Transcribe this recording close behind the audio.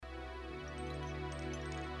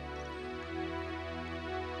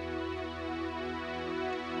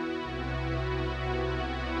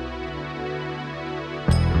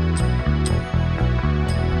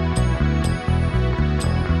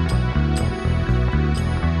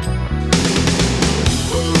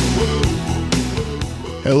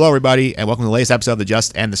Hello, everybody, and welcome to the latest episode of the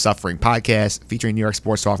Just and the Suffering podcast, featuring New York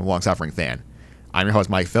sports talk from a long-suffering fan. I'm your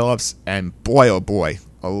host, Mike Phillips, and boy, oh boy,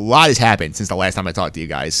 a lot has happened since the last time I talked to you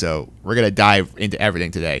guys, so we're going to dive into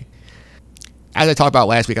everything today. As I talked about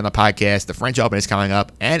last week on the podcast, the French Open is coming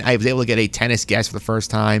up, and I was able to get a tennis guest for the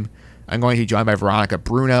first time. I'm going to be joined by Veronica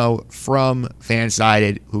Bruno from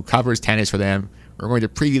Fansided, who covers tennis for them. We're going to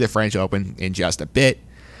preview the French Open in just a bit.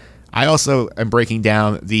 I also am breaking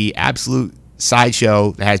down the absolute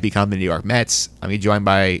sideshow that has become the New York Mets. I'm joined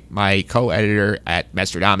by my co-editor at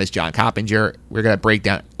Metstradamus, John Coppinger. We're going to break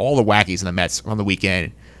down all the wackies in the Mets from the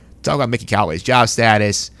weekend, talk about Mickey Callaway's job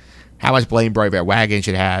status, how much blame Brodie Van Wagenen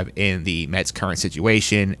should have in the Mets' current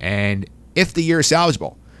situation, and if the year is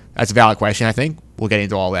salvageable. That's a valid question, I think. We'll get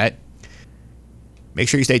into all that. Make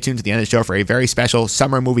sure you stay tuned to the end of the show for a very special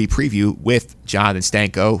summer movie preview with Jonathan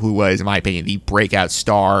Stanko, who was, in my opinion, the breakout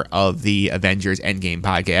star of the Avengers Endgame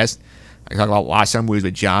podcast. I talk about lots of summer movies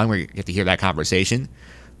with John, where you get to hear that conversation.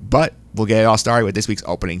 But we'll get it all started with this week's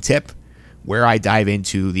opening tip, where I dive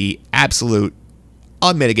into the absolute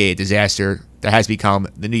unmitigated disaster that has become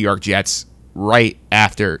the New York Jets right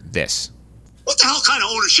after this. What the hell kind of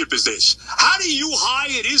ownership is this? How do you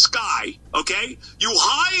hire this guy, okay? You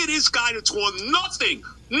hire this guy that's won nothing.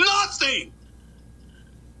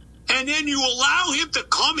 And then you allow him to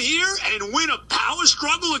come here and win a power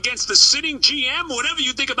struggle against the sitting GM? Whatever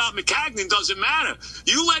you think about Maccagnan doesn't matter.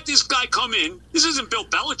 You let this guy come in. This isn't Bill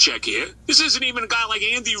Belichick here. This isn't even a guy like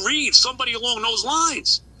Andy Reid, somebody along those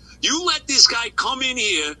lines. You let this guy come in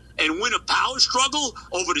here and win a power struggle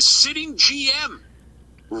over the sitting GM.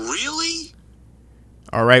 Really?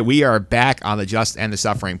 All right, we are back on the Just and the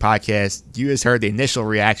Suffering podcast. You just heard the initial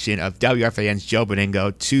reaction of WFAN's Joe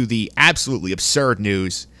Beningo to the absolutely absurd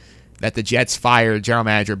news that the Jets fired general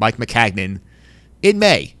manager Mike Maccagnan in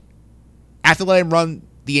May. After letting him run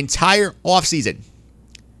the entire offseason,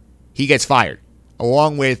 he gets fired,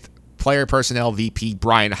 along with player personnel VP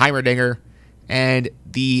Brian Heimerdinger, and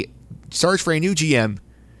the search for a new GM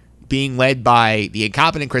being led by the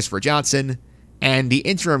incompetent Christopher Johnson and the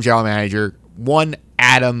interim general manager, one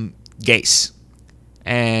Adam Gase.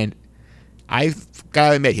 And I've got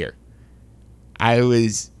to admit here, I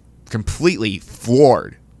was completely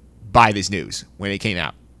floored by this news when it came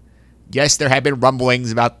out. Yes, there have been rumblings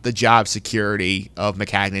about the job security of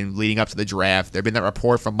Maccagnan leading up to the draft. There have been that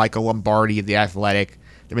report from Michael Lombardi of The Athletic. There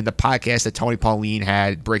have been the podcast that Tony Pauline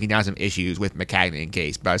had breaking down some issues with Maccagnan and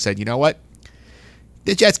Gase. But I said, you know what?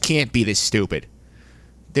 The Jets can't be this stupid.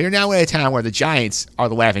 They're now in a town where the Giants are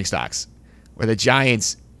the laughingstocks, where the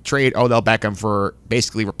Giants trade Odell Beckham for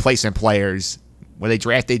basically replacement players, where they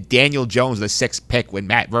drafted Daniel Jones with the 6th pick when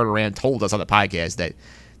Matt Verderan told us on the podcast that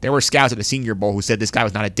there were scouts at the Senior Bowl who said this guy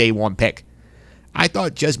was not a day one pick. I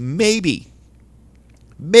thought just maybe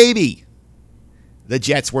the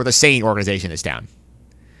Jets were the sane organization in this town.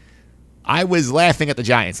 I was laughing at the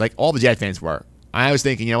Giants like all the Jet fans were. I was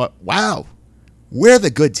thinking, you know what? Wow, we're the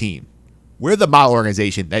good team. We're the model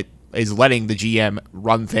organization that is letting the GM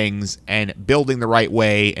run things and building the right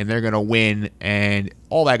way, and they're going to win and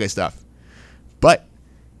all that good stuff. But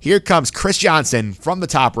here comes Chris Johnson from the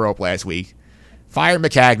top rope last week. Fire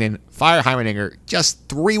Maccagnan, fire Heimerdinger just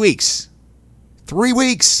 3 weeks. 3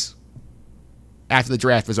 weeks after the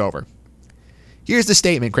draft was over. Here's the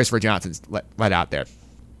statement Christopher Johnson let out there.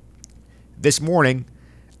 This morning,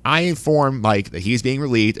 I informed Mike that he is being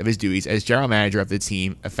relieved of his duties as general manager of the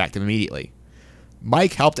team effective immediately.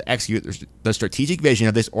 Mike helped to execute the strategic vision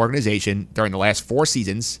of this organization during the last 4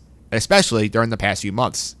 seasons, and especially during the past few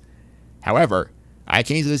months. However, I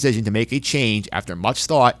came to the decision to make a change after much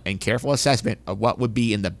thought and careful assessment of what would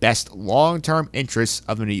be in the best long-term interests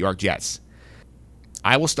of the New York Jets.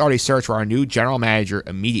 I will start a search for our new general manager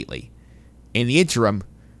immediately. In the interim,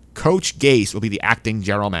 Coach Gase will be the acting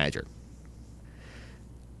general manager.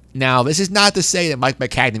 Now, this is not to say that Mike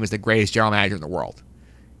Maccagnan was the greatest general manager in the world.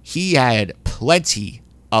 He had plenty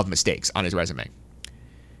of mistakes on his resume.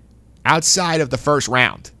 Outside of the first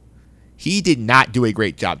round, he did not do a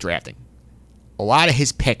great job drafting. A lot of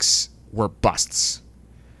his picks were busts.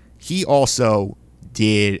 He also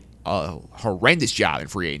did a horrendous job in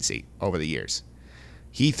free agency over the years.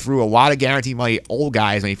 He threw a lot of guaranteed money at old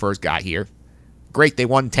guys when he first got here. Great, they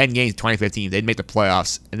won 10 games in 2015. They didn't make the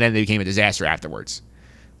playoffs, and then they became a disaster afterwards.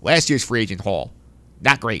 Last year's free agent haul,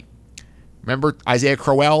 not great. Remember Isaiah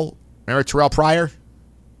Crowell? Remember Terrell Pryor?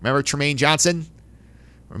 Remember Tremaine Johnson?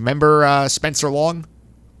 Remember Spencer Long?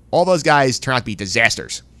 All those guys turned out to be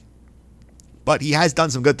disasters. But he has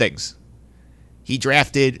done some good things. He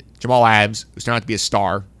drafted Jamal Adams, who's turned out to be a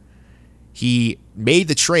star. He made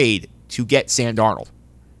the trade to get Sam Darnold.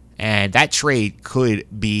 And that trade could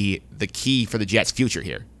be the key for the Jets' future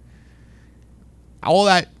here. All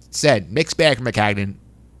that said, mixed bag for Maccagnan,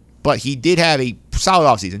 but he did have a solid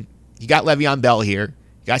offseason. He got Le'Veon Bell here.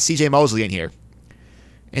 He got C.J. Mosley in here.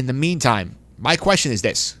 In the meantime, my question is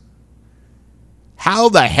this. How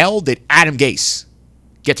the hell did Adam Gase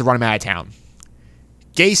get to run him out of town?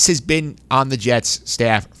 Gase has been on the Jets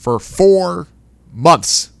staff for 4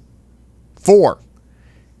 months. 4.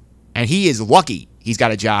 And he is lucky he's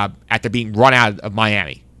got a job after being run out of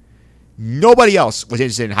Miami. Nobody else was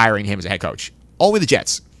interested in hiring him as a head coach. Only the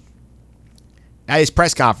Jets. At his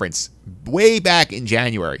press conference, way back in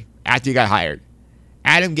January, after he got hired,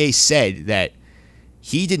 Adam Gase said that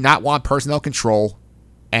he did not want personnel control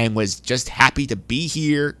and was just happy to be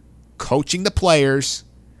here coaching the players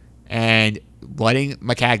and letting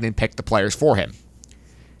Maccagnan pick the players for him.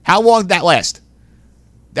 How long did that last?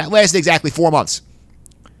 That lasted exactly 4 months.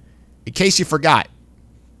 In case you forgot,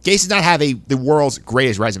 Gase does not have the world's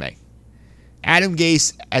greatest resume. Adam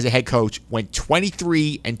Gase, as a head coach, went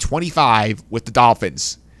 23-25 with the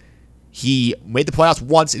Dolphins. He made the playoffs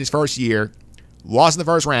once in his first year, lost in the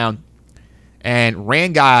first round, and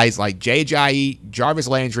ran guys like Jay Ajayi, Jarvis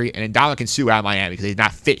Landry, and Ndamukong Suh out of Miami because they did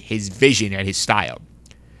not fit his vision and his style.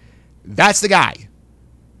 That's the guy.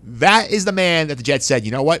 That is the man that the Jets said,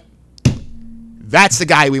 you know what? That's the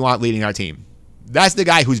guy we want leading our team. That's the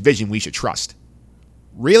guy whose vision we should trust.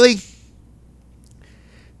 Really?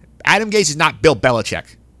 Adam Gase is not Bill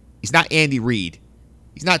Belichick. He's not Andy Reid.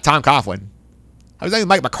 He's not Tom Coughlin. How is that even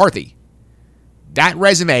Mike McCarthy? That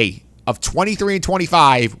resume of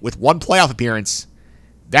 23-25 with 1 playoff appearance,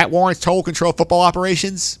 that warrants total control of football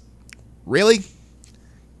operations? Really?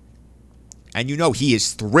 And you know he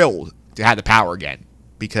is thrilled to have the power again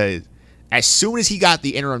because as soon as he got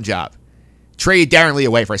the interim job, traded Darren Lee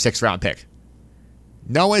away for a 6th-round pick.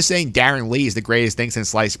 No one is saying Darren Lee is the greatest thing since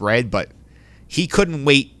sliced bread, but he couldn't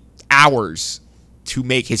wait hours to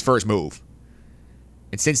make his first move.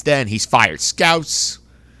 And since then, he's fired scouts.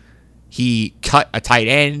 He cut a tight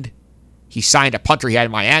end. He signed a punter he had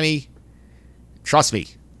in Miami. Trust me,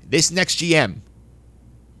 this next GM,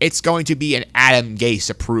 it's going to be an Adam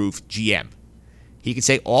Gase-approved GM. He can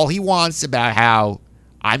say all he wants about how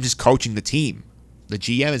I'm just coaching the team. The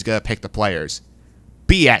GM is going to pick the players.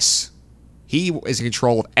 BS. He is in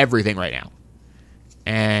control of everything right now.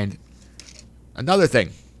 And another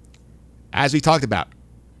thing, as we talked about,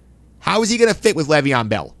 how is he going to fit with Le'Veon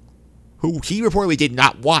Bell, who he reportedly did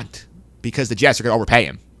not want because the Jets are going to overpay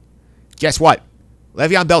him? Guess what?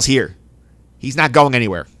 Le'Veon Bell's here. He's not going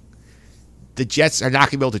anywhere. The Jets are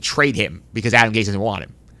not going to be able to trade him because Adam Gase doesn't want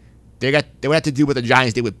him. They would have to do what the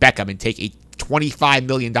Giants did with Beckham and take a $25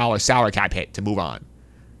 million salary cap hit to move on,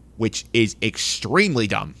 which is extremely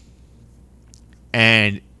dumb.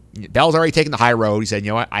 And Bell's already taken the high road. He said, you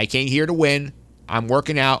know what? I came here to win. I'm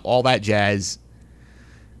working out, all that jazz.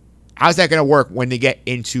 How's that going to work when they get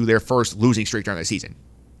into their first losing streak during the season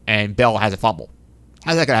and Bell has a fumble?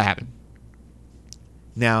 How's that going to happen?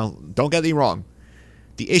 Now, don't get me wrong.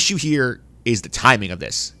 The issue here is the timing of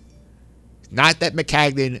this. Not that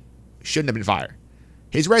Maccagnan shouldn't have been fired.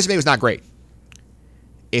 His resume was not great.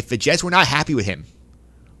 If the Jets were not happy with him,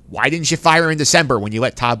 why didn't you fire him in December when you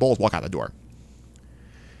let Todd Bowles walk out the door?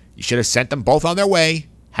 You should have sent them both on their way,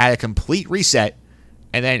 had a complete reset,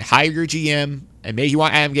 and then hire your GM, and maybe you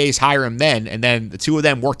want Adam Gase, hire him then, and then the two of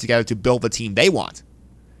them work together to build the team they want.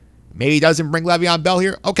 Maybe he doesn't bring Le'Veon Bell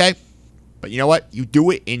here, okay. But you know what? You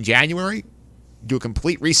do it in January, do a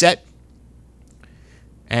complete reset,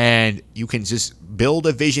 and you can just build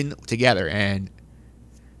a vision together. And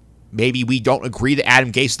maybe we don't agree that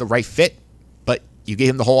Adam Gase is the right fit, but you gave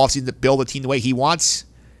him the whole offseason to build a team the way he wants.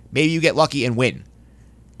 Maybe you get lucky and win.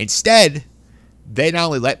 Instead, they not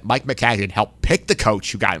only let Mike Maccagnan help pick the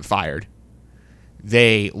coach who got him fired,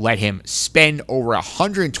 they let him spend over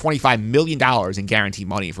 $125 million in guaranteed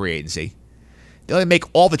money in free agency. They let him make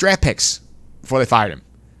all the draft picks before they fired him.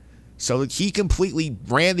 So he completely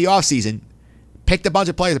ran the offseason, picked a bunch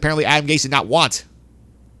of players apparently Adam Gase did not want,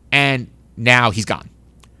 and now he's gone.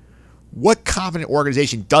 What confident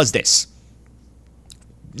organization does this?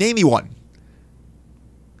 Name me one.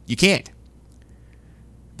 You can't.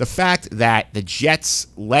 The fact that the Jets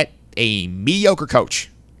let a mediocre coach,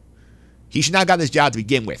 he should not have gotten this job to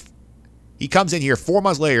begin with. He comes in here 4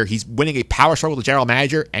 months later, he's winning a power struggle with the general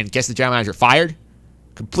manager and gets the general manager fired.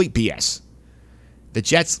 Complete BS. The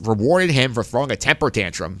Jets rewarded him for throwing a temper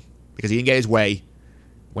tantrum because he didn't get his way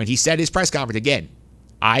when he said at his press conference again,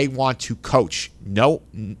 I want to coach. No,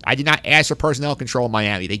 I did not ask for personnel control in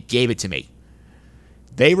Miami. They gave it to me.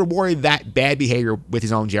 They rewarded that bad behavior with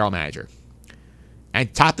his own general manager. And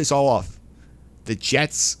to top this all off, The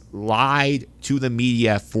Jets lied to the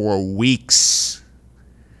media for weeks.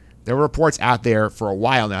 There were reports out there for a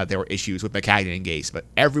while now that there were issues with Maccagnan and Gase, but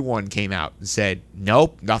everyone came out and said,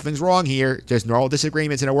 nope, nothing's wrong here. Just normal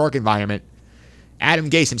disagreements in a work environment. Adam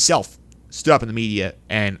Gase himself stood up in the media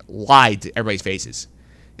and lied to everybody's faces.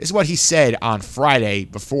 This is what he said on Friday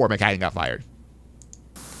before Maccagnan got fired.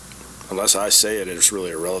 Unless I say it, it's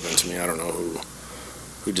really irrelevant to me. I don't know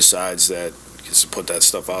who decides that gets to put that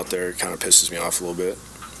stuff out there. It kind of pisses me off a little bit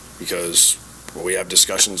because we have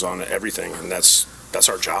discussions on everything, and that's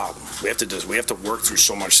our job. We have to work through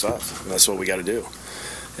so much stuff, and that's what we got to do.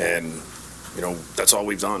 And that's all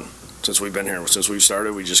we've done since we've been here. Since we've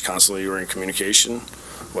started, we just constantly were in communication.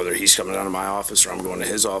 Whether he's coming down to my office or I'm going to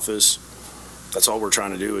his office, that's all we're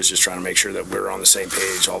trying to do is just trying to make sure that we're on the same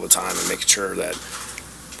page all the time and making sure that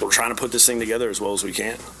we're trying to put this thing together as well as we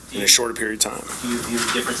can in a shorter period of time. Do you view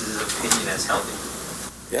differences of opinion as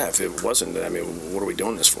healthy? Yeah, if it wasn't, what are we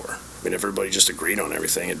doing this for? If everybody just agreed on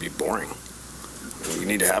everything, it'd be boring. We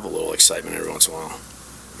need to have a little excitement every once in a while.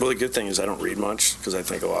 Well, the good thing is I don't read much because I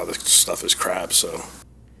think a lot of the stuff is crap, so.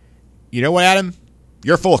 You know what, Adam?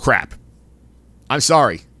 You're full of crap. I'm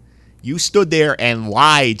sorry. You stood there and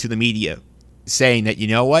lied to the media saying that, you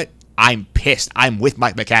know what? I'm pissed. I'm with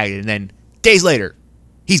Mike Maccagnan. And then days later,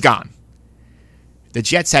 he's gone. The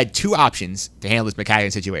Jets had two options to handle this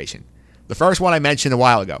Maccagnan situation. The first one I mentioned a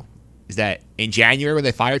while ago is that in January when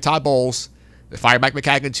they fired Todd Bowles, they fired Mike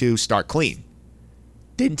Maccagnan to start clean.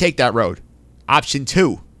 Didn't take that road. Option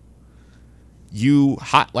 2, you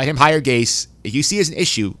let him hire Gase. If you see it as an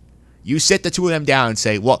issue, you sit the two of them down and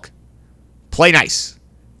say, look, play nice.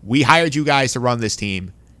 We hired you guys to run this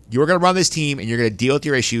team. You're going to run this team, and you're going to deal with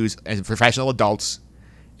your issues as professional adults.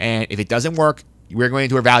 And if it doesn't work, we're going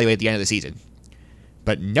to evaluate at the end of the season.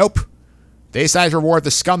 But nope. They decided to reward the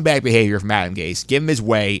scumbag behavior from Adam Gase, give him his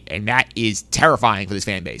way, and that is terrifying for this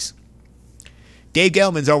fan base. Dave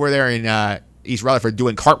Gettleman's over there in East Rutherford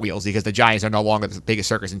doing cartwheels because the Giants are no longer the biggest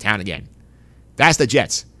circus in town again. That's the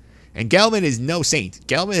Jets. And Gettleman is no saint.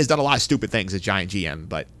 Gettleman has done a lot of stupid things as Giant GM,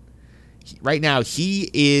 but right now he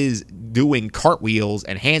is doing cartwheels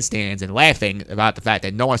and handstands and laughing about the fact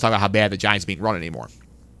that no one's talking about how bad the Giants are being run anymore.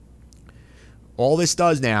 All this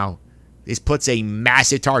does now is puts a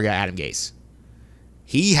massive target at Adam Gase.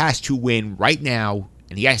 He has to win right now,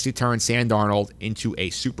 and he has to turn Sam Darnold into a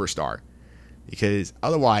superstar. Because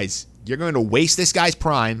otherwise, you're going to waste this guy's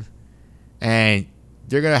prime, and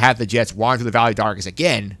you're going to have the Jets wander through the Valley of Darkness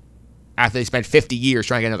again after they spent 50 years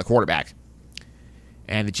trying to get another quarterback.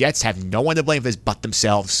 And the Jets have no one to blame for this but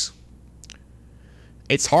themselves.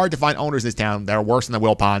 It's hard to find owners in this town that are worse than the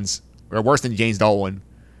Wilpons, or worse than James Dolan.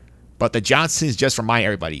 But the Johnsons just remind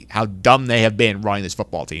everybody how dumb they have been running this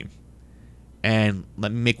football team. And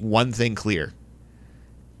let me make one thing clear.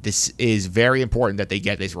 This is very important that they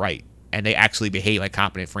get this right. And they actually behave like a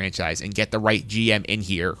competent franchise and get the right GM in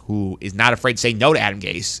here who is not afraid to say no to Adam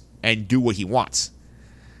Gase and do what he wants.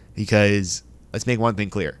 Because, let's make one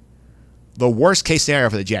thing clear. The worst case scenario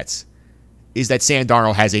for the Jets is that Sam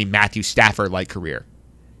Darnold has a Matthew Stafford-like career.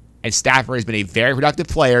 And Stafford has been a very productive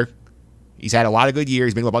player. He's had a lot of good years.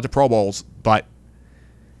 He's been to a bunch of Pro Bowls. But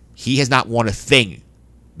he has not won a thing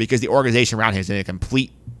because the organization around him is in a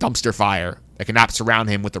complete dumpster fire that cannot surround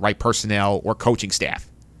him with the right personnel or coaching staff.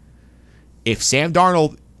 If Sam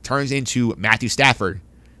Darnold turns into Matthew Stafford,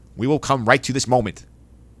 we will come right to this moment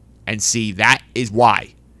and see that is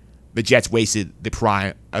why the Jets wasted the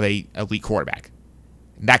prime of an elite quarterback.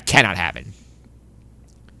 That cannot happen.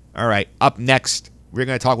 All right, up next, we're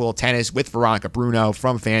going to talk a little tennis with Veronica Bruno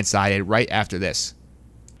from Fansided right after this.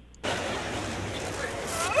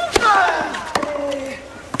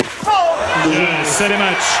 C'est les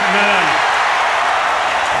matchs. Nadal.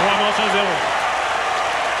 3-0.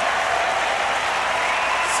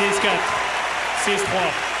 6-4.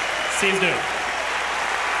 6-3. 6-2.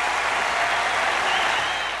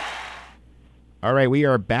 All right, we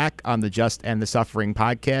are back on the Just and the Suffering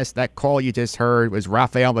podcast. That call you just heard was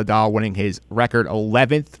Rafael Nadal winning his record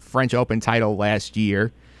 11th French Open title last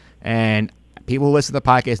year. And people who listen to the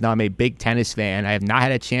podcast know I'm a big tennis fan. I have not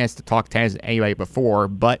had a chance to talk tennis to anybody before,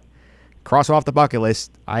 but cross off the bucket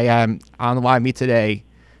list. I am on the line with me today,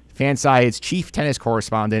 Fanside's chief tennis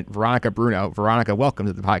correspondent, Veronica Bruno. Veronica, welcome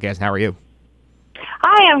to the podcast. How are you?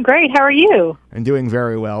 Hi, I'm great. How are you? I'm doing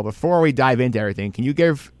very well. Before we dive into everything, can you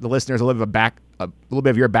give the listeners a little bit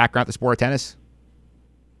of your background to the sport of tennis?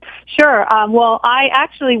 Sure. Well, I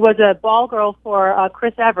actually was a ball girl for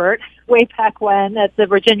Chris Evert way back when at the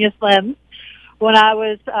Virginia Slims. when I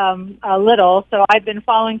was little. So I've been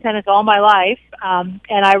following tennis all my life, and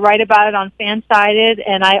I write about it on Fansided,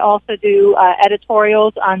 and I also do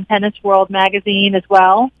editorials on Tennis World magazine as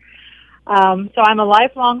well. So I'm a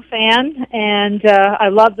lifelong fan, and I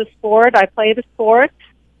love the sport. I play the sport,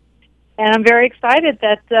 and I'm very excited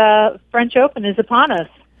that French Open is upon us.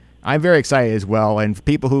 I'm very excited as well. And for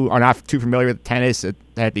people who are not too familiar with tennis,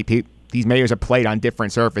 that these majors are played on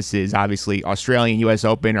different surfaces. Obviously, Australian US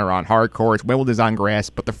Open are on hard courts, Wimbledon's on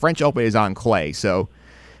grass, but the French Open is on clay. So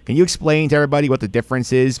can you explain to everybody what the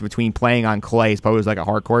difference is between playing on clay as opposed to like a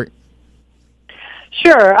hard court?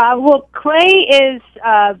 Sure. Well, clay is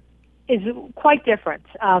quite different.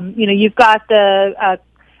 You've got the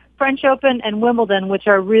French Open and Wimbledon, which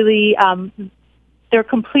are really, they're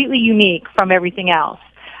completely unique from everything else.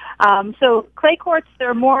 So clay courts,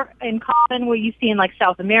 they're more in common what you see in like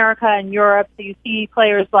South America and Europe. So you see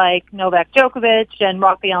players like Novak Djokovic and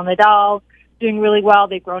Rafael Nadal doing really well.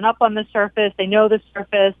 They've grown up on the surface. They know the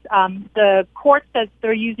surface. The courts that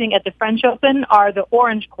they're using at the French Open are the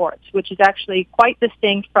orange courts, which is actually quite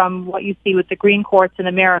distinct from what you see with the green courts in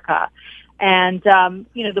America. And,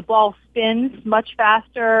 the ball spins much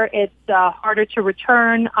faster. It's harder to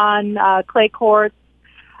return on clay courts.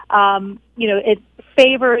 It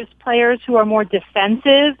favors players who are more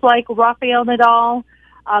defensive, like Rafael Nadal,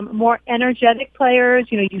 more energetic players.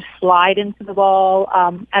 You slide into the ball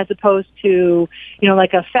as opposed to,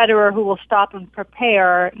 like a Federer who will stop and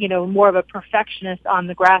prepare, more of a perfectionist on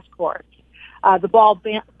the grass courts. The ball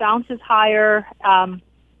bounces higher.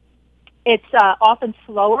 It's often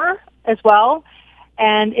slower as well,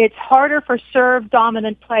 and it's harder for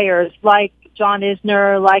serve-dominant players like John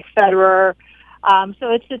Isner, like Federer.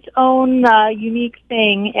 So it's its own unique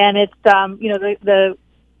thing, and it's the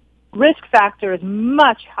risk factor is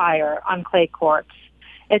much higher on clay courts.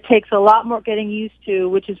 It takes a lot more getting used to,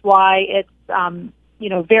 which is why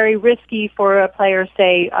it's very risky for a player,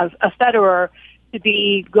 say a Federer, to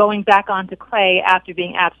be going back onto clay after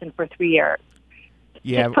being absent for 3 years.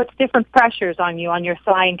 Yeah, it puts different pressures on you, on your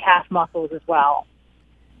thigh and calf muscles as well.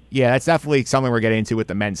 Yeah, that's definitely something we're getting into with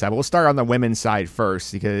the men's side. But we'll start on the women's side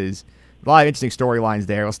first because a lot of interesting storylines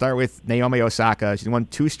there. We'll start with Naomi Osaka. She's won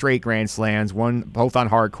 2 straight Grand Slams, both on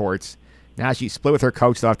hard courts. Now she split with her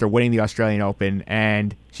coach after winning the Australian Open,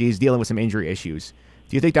 and she's dealing with some injury issues.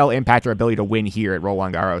 Do you think that'll impact her ability to win here at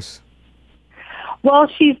Roland Garros? Well,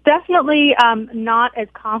 she's definitely not as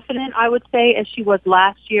confident, I would say, as she was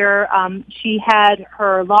last year. She had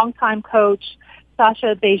her longtime coach,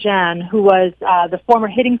 Sasha Bejan, who was the former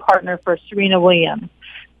hitting partner for Serena Williams.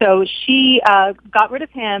 So she got rid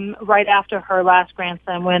of him right after her last Grand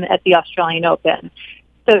Slam win at the Australian Open.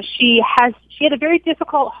 So she had a very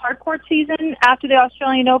difficult hard court season after the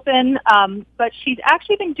Australian Open, but she's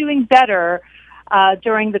actually been doing better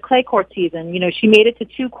during the clay court season. She made it to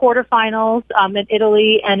 2 quarterfinals in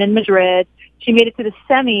Italy and in Madrid. She made it to the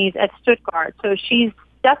semis at Stuttgart. So she's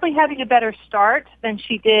definitely having a better start than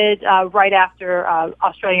she did right after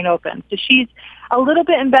Australian Open. So she's a little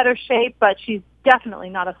bit in better shape, but she's definitely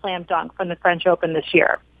not a slam dunk from the French Open this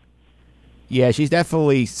year. Yeah, she's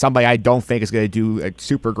definitely somebody I don't think is going to do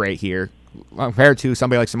super great here compared to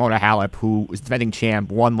somebody like Simona Halep, who was defending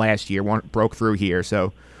champ, won last year, broke through here.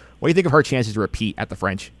 So what do you think of her chances to repeat at the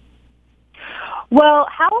French? Well,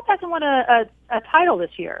 Halep hasn't won a title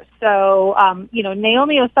this year. So,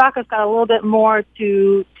 Naomi Osaka's got a little bit more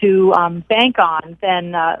to bank on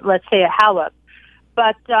than, let's say, a Halep.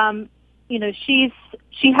 But,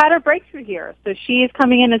 she had her breakthrough here. So she is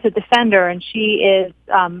coming in as a defender, and she is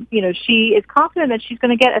confident that she's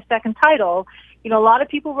going to get a second title. A lot of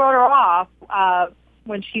people wrote her off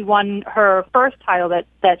when she won her first title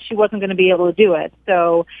that she wasn't going to be able to do it.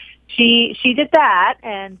 So she did that,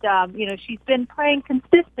 and she's been playing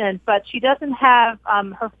consistent, but she doesn't have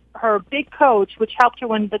her big coach, which helped her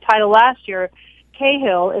win the title last year.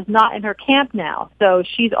 Cahill is not in her camp now, so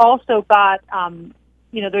she's also got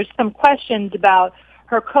there's some questions about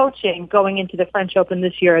her coaching going into the French Open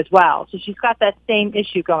this year as well. So she's got that same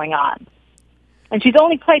issue going on. And she's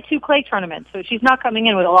only played 2 clay tournaments, so she's not coming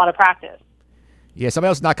in with a lot of practice. Yeah, somebody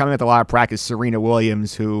else not coming with a lot of practice, Serena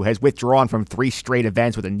Williams, who has withdrawn from 3 straight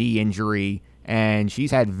events with a knee injury, and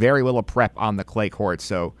she's had very little prep on the clay court.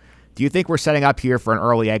 So do you think we're setting up here for an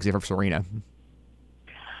early exit for Serena?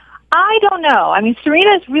 I don't know. I mean,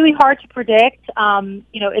 Serena is really hard to predict.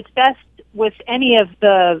 It's best with any of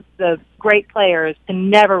the great players to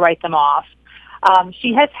never write them off.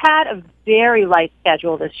 She has had a very light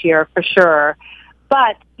schedule this year, for sure.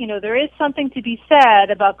 But, there is something to be said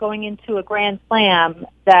about going into a Grand Slam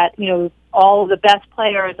that, all of the best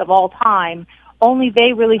players of all time only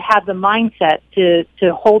they really have the mindset to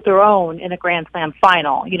hold their own in a Grand Slam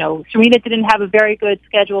final. You know, Serena didn't have a very good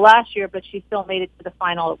schedule last year, but she still made it to the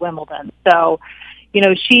final at Wimbledon. So, you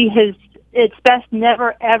know, it's best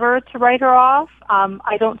never, ever to write her off.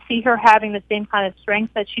 I don't see her having the same kind of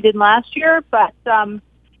strength that she did last year, but,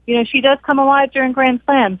 you know, she does come alive during Grand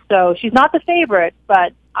Slams. So she's not the favorite,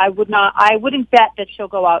 but I wouldn't bet that she'll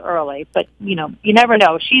go out early. But, you know, you never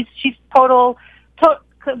know. She's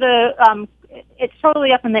it's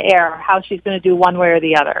totally up in the air how she's going to do one way or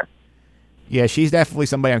the other. Yeah, she's definitely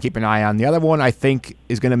somebody I'm keeping an eye on. The other one I think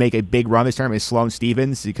is going to make a big run this term is Sloane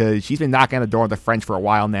Stephens, because she's been knocking on the door of the French for a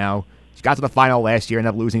while now. She got to the final last year and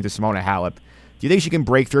ended up losing to Simona Halep. Do you think she can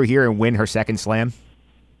break through here and win her second slam?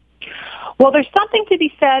 Well, there's something to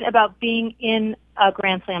be said about being in a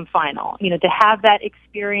Grand Slam final. You know, to have that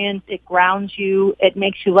experience, it grounds you. It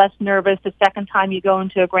makes you less nervous the second time you go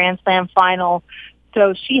into a Grand Slam final.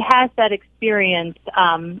 So she has that experience.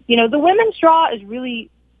 You know, the women's draw is really,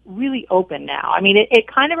 really open now. I mean, it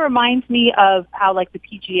kind of reminds me of how, like, the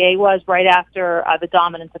PGA was right after the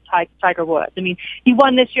dominance of Tiger Woods. I mean, he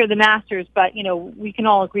won this year the Masters, but, you know, we can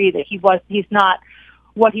all agree that he's not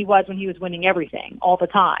what he was when he was winning everything all the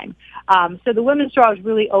time. So the women's draw is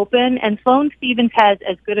really open, and Sloane Stephens has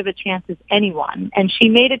as good of a chance as anyone. And she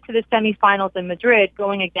made it to the semifinals in Madrid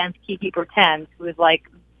going against Kiki Bertens, who is like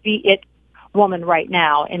the it woman right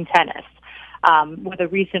now in tennis, with a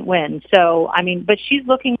recent win. So, I mean, but she's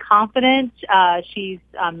looking confident. She's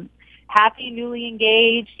happy, newly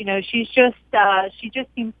engaged. You know, she just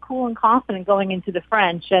seems cool and confident going into the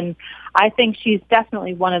French, and I think she's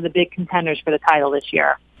definitely one of the big contenders for the title this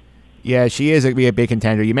year. Yeah, she is going to be a big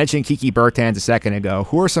contender. You mentioned Kiki Bertens a second ago.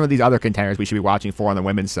 Who are some of these other contenders we should be watching for on the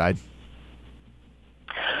women's side?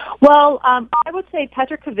 Well, I would say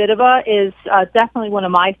Petra Kvitova is definitely one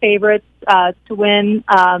of my favorites to win.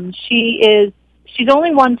 She's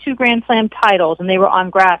only won 2 Grand Slam titles, and they were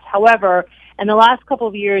on grass. However, in the last couple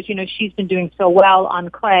of years, you know, she's been doing so well on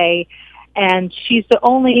clay, and she's the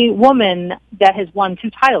only woman that has won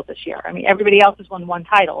 2 titles this year. I mean, everybody else has won 1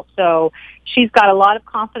 title. So she's got a lot of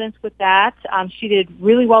confidence with that. She did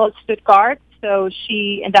really well at Stuttgart,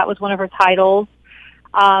 and that was one of her titles.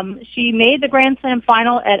 She made the Grand Slam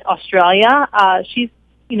final at Australia.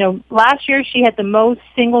 You know, last year she had the most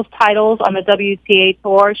singles titles on the WTA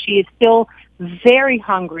tour. She is still very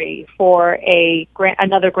hungry for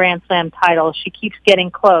another Grand Slam title. She keeps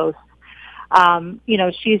getting close. You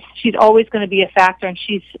know, she's always going to be a factor, and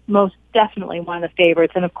she's most definitely one of the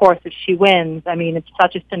favorites. And of course, if she wins, I mean, it's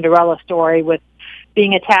such a Cinderella story with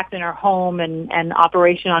being attacked in her home and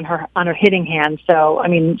operation on her hitting hand. So, I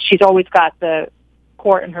mean, she's always got the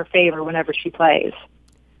court in her favor whenever she plays.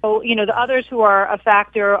 So, you know, the others who are a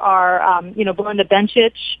factor are, you know, Belinda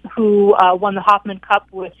Bencic, who won the Hoffman Cup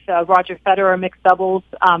with Roger Federer mixed doubles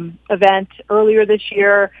event earlier this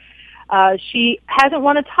year. She hasn't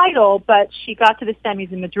won a title, but she got to the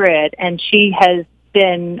semis in Madrid, and she has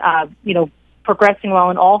been, you know, progressing well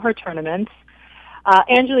in all her tournaments.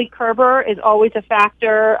 Angelique Kerber is always a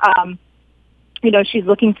factor. You know, she's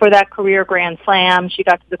looking for that career Grand Slam. She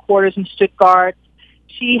got to the quarters in Stuttgart.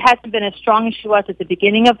 She hasn't been as strong as she was at the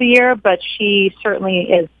beginning of the year, but she certainly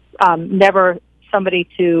is never somebody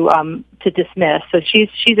to dismiss. So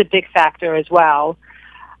she's a big factor as well.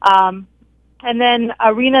 And then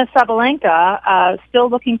Aryna Sabalenka, still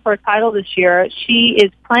looking for a title this year. She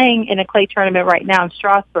is playing in a clay tournament right now in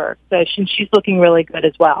Strasbourg, so she's looking really good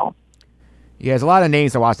as well. Yeah, there's a lot of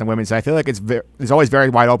names to watch on the women's side. I feel like it's always very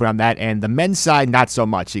wide open on that, and the men's side not so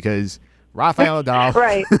much, because Rafael Nadal,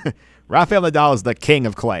 right? Rafael Nadal is the king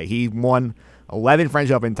of clay. He won 11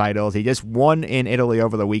 French Open titles. He just won in Italy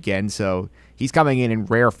over the weekend, so he's coming in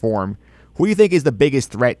rare form. Who do you think is the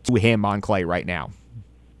biggest threat to him on clay right now?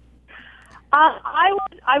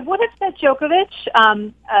 I would have said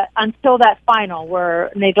Djokovic until that final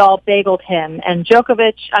where Nadal bageled him. And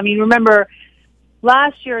Djokovic, I mean, remember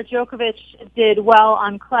last year Djokovic did well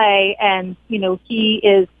on clay, and you know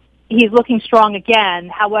he's looking strong again.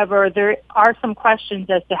 However, there are some questions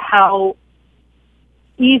as to how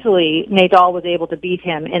easily Nadal was able to beat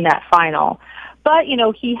him in that final. But you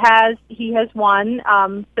know he has won,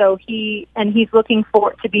 so he's looking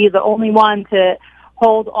to be the only one to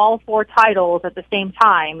hold all 4 titles at the same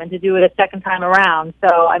time and to do it a second time around.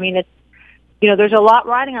 So I mean, it's, you know, there's a lot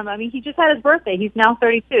riding on him. I mean, he just had his birthday. He's now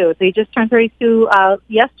 32, so he just turned 32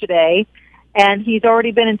 yesterday, and he's already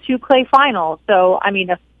been in 2 clay finals. So I mean,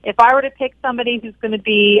 if I were to pick somebody who's going to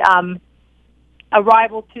be a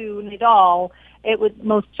rival to Nadal, it would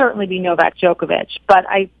most certainly be Novak Djokovic. But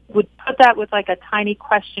I would put that with like a tiny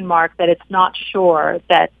question mark that it's not sure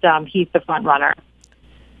that he's the front runner.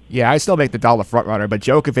 Yeah, I still make Nadal the front runner, but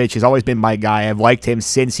Djokovic has always been my guy. I've liked him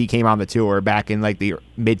since he came on the tour back in like the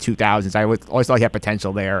mid-2000s. I always thought he had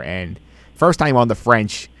potential there, and first time on the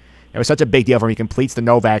French, it was such a big deal for him. He completes the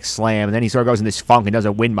Novak Slam, and then he sort of goes in this funk and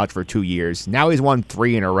doesn't win much for 2 years. Now he's won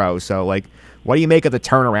 3 in a row, so like, what do you make of the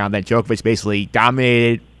turnaround that Djokovic basically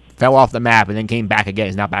dominated, fell off the map, and then came back again?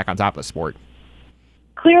 He's now back on top of the sport.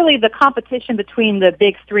 Clearly, the competition between the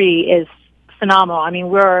big three is phenomenal. I mean,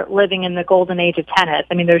 we're living in the golden age of tennis.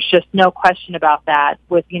 I mean, there's just no question about that.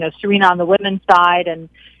 With Serena on the women's side and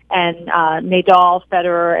Nadal,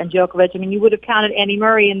 Federer, and Djokovic. I mean, you would have counted Andy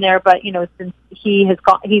Murray in there, but since he's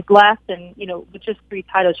left, and with just 3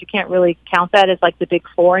 titles, you can't really count that as like the big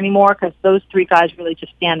four anymore because those 3 guys really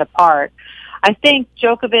just stand apart. I think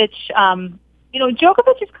Djokovic.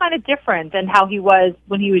 Djokovic is kind of different than how he was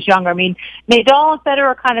when he was younger. I mean, Nadal and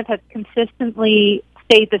Federer kind of have consistently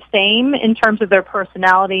stayed the same in terms of their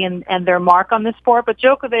personality and their mark on the sport. But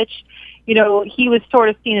Djokovic, he was sort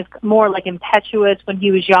of seen as more like impetuous when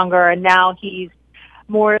he was younger, and now he's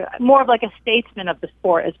more of like a statesman of the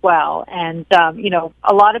sport as well. And,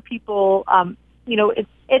 a lot of people,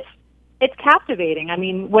 it's captivating. I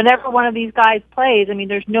mean, whenever one of these guys plays, I mean,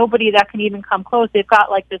 there's nobody that can even come close. They've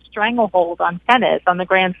got like this stranglehold on tennis, on the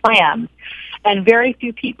Grand Slams, and very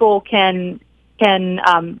few people can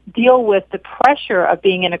deal with the pressure of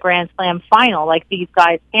being in a Grand Slam final like these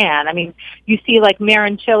guys can. I mean, you see like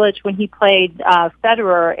Marin Cilic when he played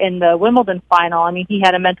Federer in the Wimbledon final. I mean, he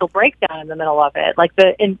had a mental breakdown in the middle of it. Like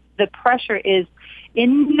the pressure is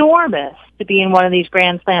enormous to be in one of these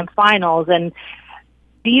Grand Slam finals, and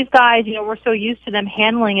these guys, we're so used to them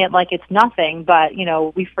handling it like it's nothing, but,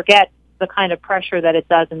 we forget the kind of pressure that it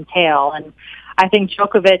does entail. And I think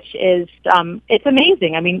Djokovic is, it's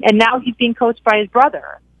amazing. I mean, and now he's being coached by his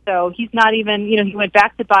brother. So he's not even, he went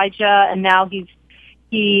back to Baija, and now he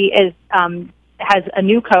has a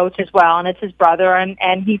new coach as well, and it's his brother, and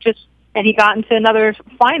he got into another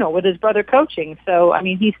final with his brother coaching. So, I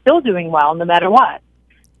mean, he's still doing well no matter what.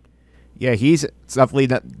 Yeah, he's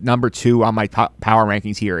definitely number 2 on my top power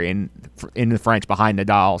rankings here in the French behind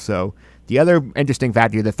Nadal. So the other interesting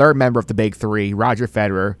factor, the third member of the big 3, Roger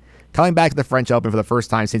Federer, coming back to the French Open for the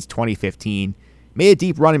first time since 2015, made a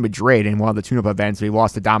deep run in Madrid in one of the tune-up events, but he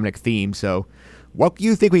lost to Dominic Thiem. So what do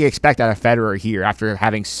you think we expect out of Federer here after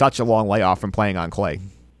having such a long layoff from playing on clay?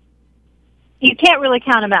 You can't really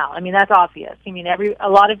count him out. I mean, that's obvious. I mean,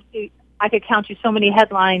 I could count you so many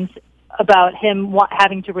headlines about him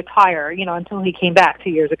having to retire, until he came back 2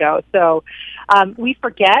 years ago. So we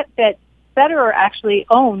forget that Federer actually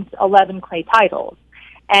owns 11 clay titles.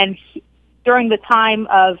 And during the time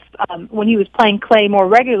of when he was playing clay more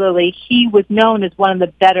regularly, he was known as one of the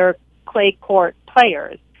better clay court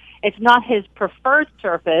players. It's not his preferred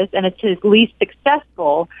surface, and it's his least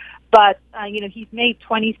successful, but, he's made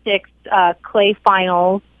 26 clay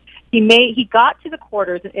finals. He got to the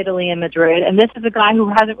quarters in Italy and Madrid, and this is a guy who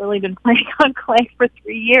hasn't really been playing on clay for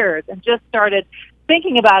 3 years and just started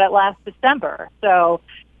thinking about it last December. So,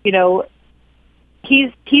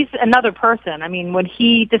 he's another person. I mean, when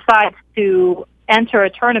he decides to enter a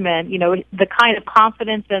tournament, the kind of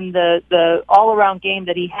confidence and the all-around game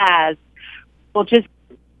that he has will just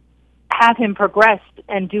have him progress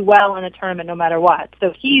and do well in a tournament no matter what.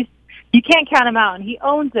 So you can't count him out, and he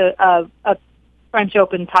owns a French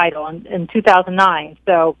Open title in 2009.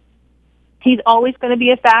 So he's always going to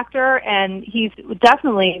be a factor, and he's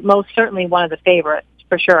definitely, most certainly, one of the favorites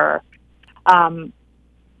for sure. I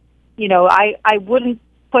wouldn't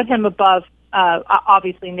put him above,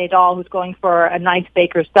 obviously, Nadal, who's going for a nice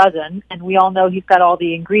baker's dozen, and we all know he's got all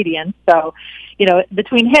the ingredients. So,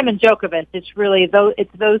 between him and Djokovic, it's really those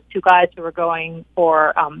 2 guys who are going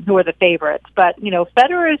for, who are the favorites. But,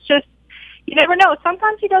 Federer is just, you never know.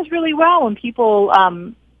 Sometimes he does really well when people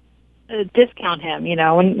discount him.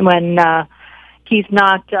 When he's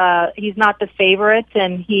not the favorite,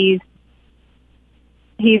 and he's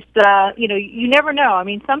you never know. I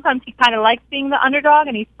mean, sometimes he kind of likes being the underdog,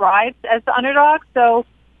 and he thrives as the underdog. So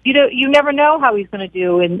you never know how he's going to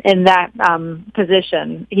do in that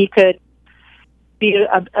position. He could be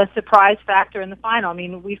a surprise factor in the final. I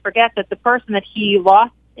mean, we forget that the person that he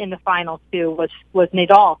lost in the finals to was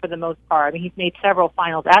Nadal for the most part. I mean, he's made several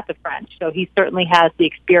finals at the French, so he certainly has the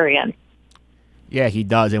experience. Yeah, he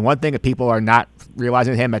does. And one thing that people are not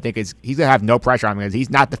realizing with him, I think, is he's going to have no pressure on him because he's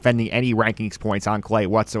not defending any rankings points on clay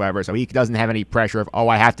whatsoever. So he doesn't have any pressure of,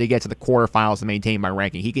 I have to get to the quarterfinals to maintain my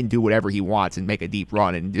ranking. He can do whatever he wants and make a deep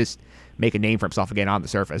run and just make a name for himself again on the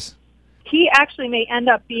surface. He actually may end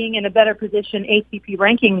up being in a better position ATP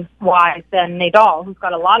ranking-wise than Nadal, who's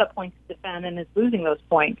got a lot of points to defend and is losing those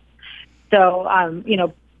points. So,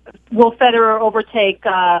 will Federer overtake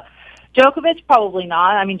Djokovic? Probably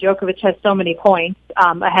not. I mean, Djokovic has so many points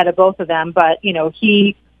ahead of both of them, but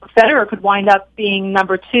Federer could wind up being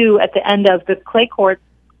number 2 at the end of the clay court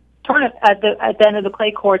tournament at the end of the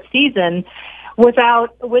clay court season, with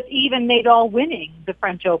even Nadal winning the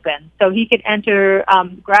French Open. So he could enter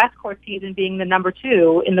grass court season being the number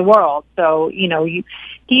 2 in the world. So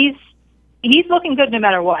he's looking good no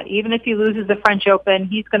matter what. Even if he loses the French Open,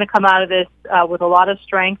 he's going to come out of this with a lot of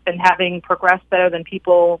strength and having progressed better than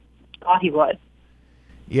people thought he would.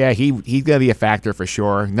 Yeah, he's going to be a factor for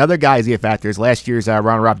sure. Another guy who's a factor is last year's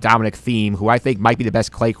runner-up Dominic Thiem, who I think might be the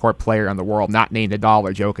best clay court player in the world, not named Nadal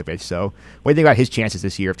or Djokovic. So what do you think about his chances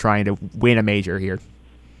this year of trying to win a major here?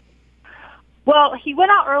 Well, he went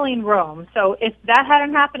out early in Rome, so if that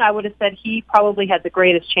hadn't happened, I would have said he probably had the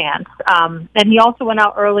greatest chance. And he also went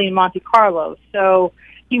out early in Monte Carlo. So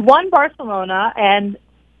he won Barcelona, and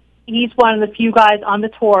he's one of the few guys on the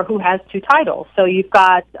tour who has 2 titles. So you've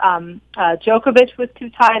got Djokovic with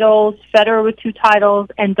 2 titles, Federer with 2 titles,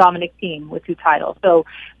 and Dominic Thiem with 2 titles. So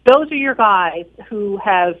those are your guys who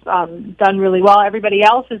have done really well. Everybody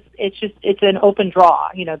else it's an open draw.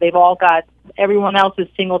 They've all got, everyone else is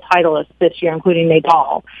single titleists this year, including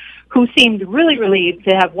Nadal, who seemed really relieved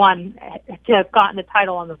to have gotten a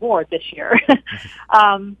title on the board this year.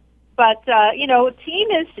 But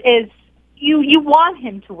Thiem is you want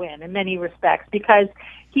him to win in many respects because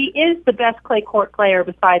he is the best clay court player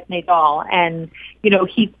besides Nadal, and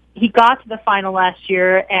he got to the final last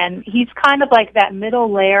year, and he's kind of like that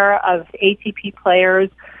middle layer of ATP players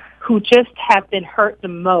who just have been hurt the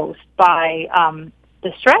most by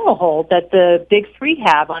the stranglehold that the big 3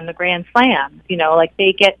 have on the Grand Slams. Like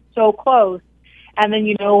they get so close, and then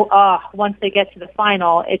once they get to the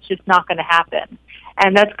final, it's just not going to happen.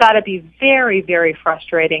 And that's got to be very, very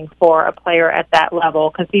frustrating for a player at that level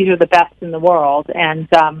because these are the best in the world. And,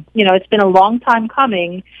 it's been a long time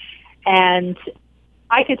coming, and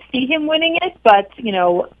I could see him winning it. But,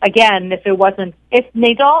 again, if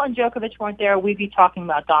Nadal and Djokovic weren't there, we'd be talking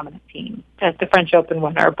about Dominic Thiem as the French Open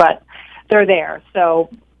winner. But they're there. So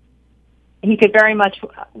he could very much,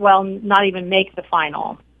 not even make the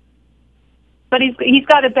final. But he's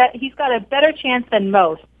got a better chance than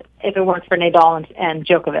most if it weren't for Nadal and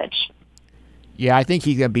Djokovic. Yeah, I think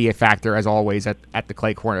he's going to be a factor, as always, at the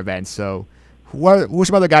clay court events. So who are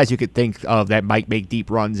some other guys you could think of that might make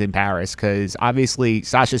deep runs in Paris? Because obviously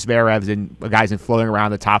Sasha Zverev's a guy's been floating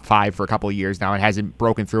around the top 5 for a couple of years now and hasn't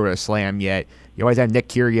broken through at a slam yet. You always have Nick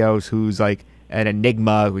Kyrgios, who's like an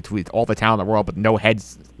enigma with all the talent in the world, but no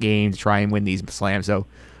heads game to try and win these slams. So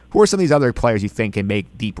who are some of these other players you think can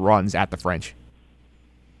make deep runs at the French?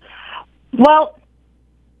 Well,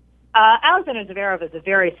 Alexander Zverev is a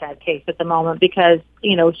very sad case at the moment because,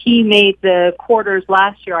 he made the quarters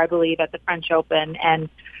last year, I believe, at the French Open, and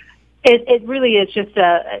it really is just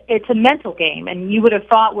it's a mental game. And you would have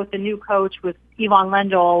thought with the new coach, with Ivan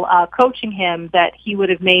Lendl coaching him, that he would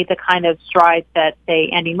have made the kind of strides that, say,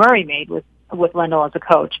 Andy Murray made with Lendl as a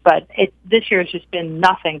coach. But this year has just been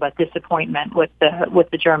nothing but disappointment with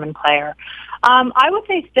the German player. I would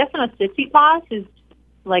say Stefanos Tsitsipas is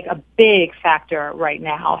like a big factor right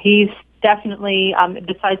now. He's definitely,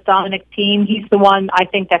 besides Dominic Thiem, he's the one I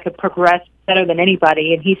think that could progress better than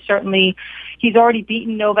anybody. And he's already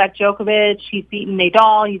beaten Novak Djokovic, he's beaten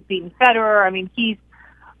Nadal, he's beaten Federer. I mean, he's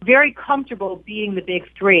very comfortable beating the big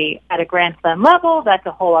 3 at a Grand Slam level. That's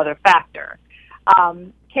a whole other factor.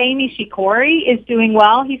 Kei Nishikori is doing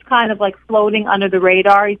well. He's kind of like floating under the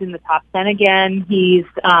radar. He's in the top 10 again. He's,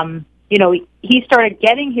 he started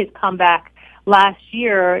getting his comeback last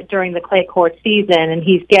year during the clay court season, and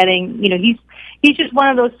he's getting, he's just one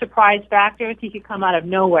of those surprise factors. He could come out of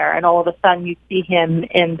nowhere, and all of a sudden you see him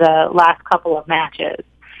in the last couple of matches.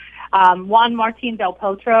 Juan Martín del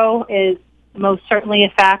Potro is most certainly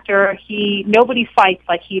a factor. Nobody fights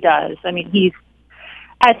like he does. I mean, he's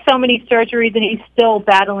had so many surgeries, and he's still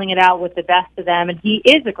battling it out with the best of them, and he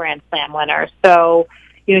is a Grand Slam winner. So,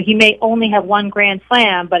 he may only have 1 Grand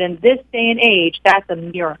Slam, but in this day and age, that's a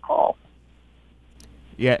miracle.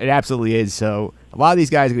 Yeah, it absolutely is. So a lot of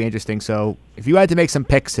these guys are going to be interesting. So if you had to make some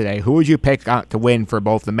picks today, who would you pick to win for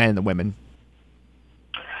both the men and the women?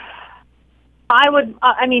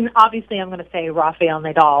 Obviously I'm going to say Rafael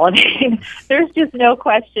Nadal. I mean, there's just no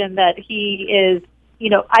question that he is,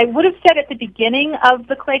 I would have said at the beginning of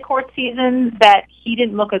the clay court season that he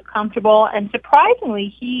didn't look as comfortable. And surprisingly,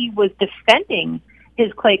 he was defending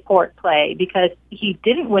his clay court play because he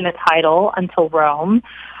didn't win a title until Rome.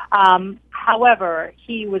 However,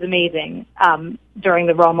 he was amazing during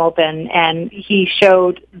the Rome Open, and he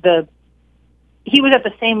showed the he was at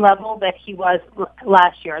the same level that he was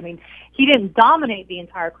last year. I mean, he didn't dominate the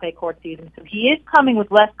entire clay court season, so he is coming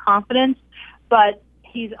with less confidence, but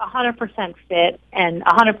he's 100% fit, and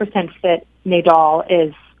 100% fit Nadal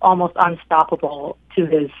is almost unstoppable to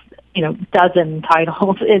his, dozen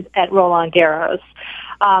titles at Roland Garros.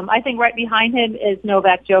 I think right behind him is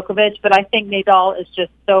Novak Djokovic, but I think Nadal is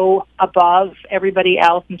just so above everybody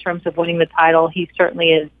else in terms of winning the title. He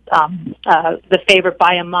certainly is the favorite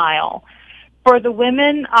by a mile. For the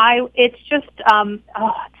women, it's just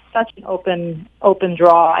it's such an open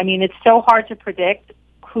draw. I mean, it's so hard to predict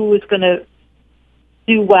who is going to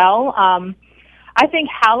do well. I think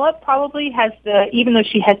Halep probably has even though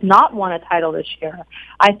she has not won a title this year,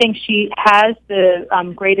 I think she has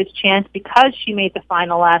the greatest chance because she made the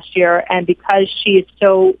final last year and because she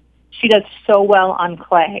does so well on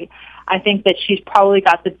clay. I think that she's probably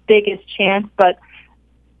got the biggest chance, but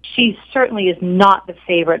she certainly is not the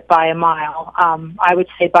favorite by a mile. I would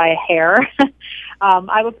say by a hair.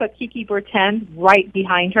 I would put Kiki Bertens right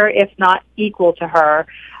behind her, if not equal to her,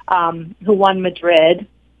 who won Madrid.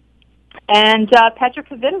 And Petra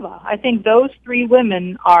Kvitova. I think those three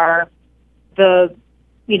women are they'll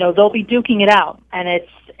be duking it out, and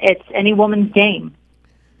it's any woman's game.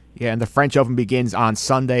 Yeah, and the French Open begins on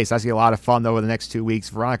Sunday, so that's going to be a lot of fun over the next 2 weeks.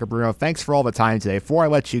 Veronica Bruno, thanks for all the time today. Before I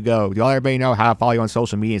let you go, do you let everybody know how to follow you on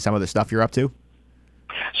social media and some of the stuff you're up to?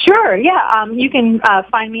 Sure, yeah. You can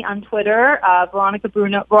find me on Twitter, Veronica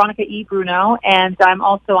E. Bruno, and I'm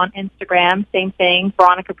also on Instagram, same thing,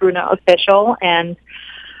 Veronica Bruno Official, and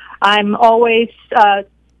I'm always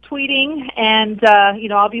tweeting, and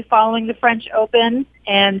I'll be following the French Open,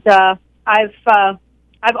 and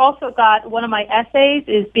I've also got one of my essays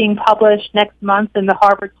is being published next month in the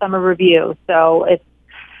Harvard Summer Review. So it's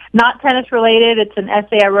not tennis related. It's an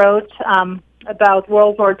essay I wrote about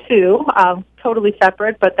World War II, totally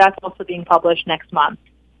separate, but that's also being published next month.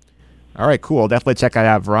 All right, cool. Definitely check that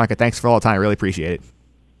out, Veronica. Thanks for all the time. I really appreciate it.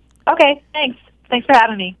 Okay, thanks. Thanks for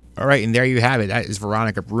having me. All right, and there you have it. That is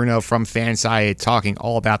Veronica Bruno from Fanside talking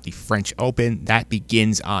all about the French Open. That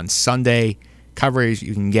begins on Sunday. Coverage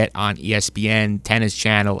you can get on ESPN, Tennis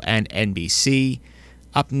Channel, and NBC.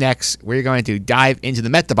 Up next, we're going to dive into the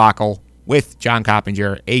Met debacle with John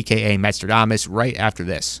Coppinger, a.k.a. Metstradamus, right after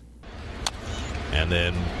this. And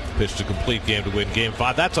then pitched a complete game to win Game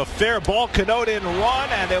 5. That's a fair ball. Cano didn't run,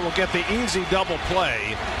 and they will get the easy double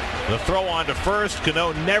play. The throw on to first.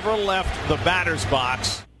 Cano never left the batter's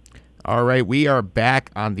box. All right, we are back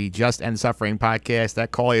on the Just End Suffering podcast.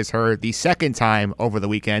 That call is heard the second time over the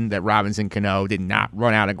weekend that Robinson Cano did not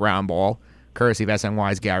run out a ground ball, courtesy of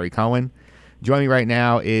SNY's Gary Cohen. Joining me right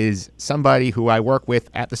now is somebody who I work with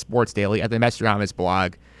at the Sports Daily, at the Metstradamus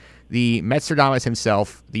blog. The Metstradamus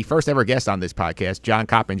himself, the first ever guest on this podcast, John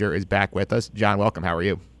Coppinger, is back with us. John, welcome. How are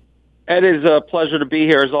you? It is a pleasure to be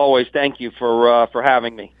here, as always. Thank you for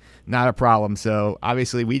having me. Not a problem. So,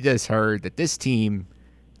 obviously, we just heard that this team,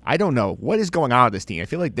 I don't know what is going on with this team. I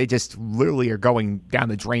feel like they just literally are going down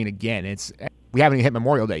the drain again. We haven't even hit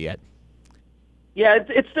Memorial Day yet. Yeah,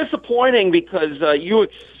 it's disappointing because you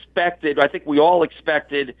expected, I think we all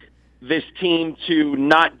expected, this team to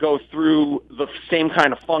not go through the same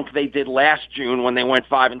kind of funk they did last June when they went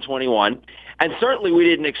 5-21, and certainly we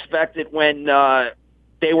didn't expect it when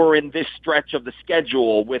they were in this stretch of the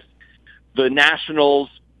schedule with the Nationals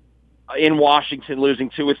in Washington losing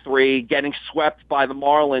 2 or 3, getting swept by the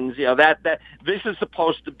Marlins. That this is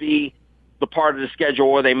supposed to be the part of the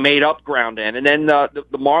schedule where they made up ground in, and then the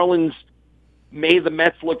Marlins made the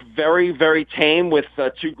Mets look very, very tame with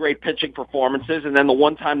 2 great pitching performances, and then the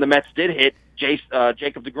one time the Mets did hit,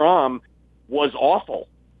 Jacob deGrom was awful.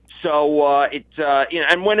 So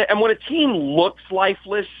and when a team looks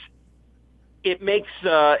lifeless, it makes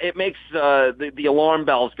the alarm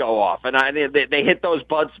bells go off, and they hit those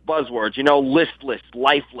buzzwords, listless,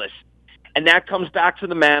 lifeless, and that comes back to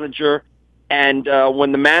the manager. And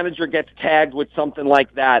when the manager gets tagged with something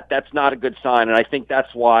like that, that's not a good sign. And I think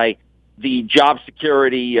that's why the job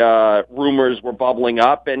security rumors were bubbling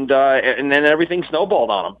up, and then everything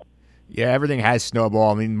snowballed on them. Yeah, everything has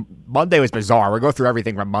snowballed. I mean, Monday was bizarre. We'll go through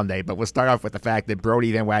everything from Monday, but we'll start off with the fact that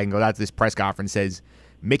Brody Van Wagen goes out to this press conference and says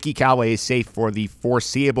Mickey Callaway is safe for the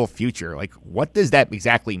foreseeable future. Like, what does that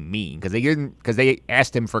exactly mean? Because they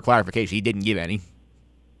asked him for clarification. He didn't give any.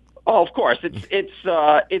 Oh, of course.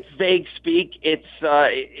 It's vague speak.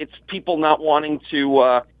 It's people not wanting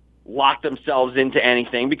to lock themselves into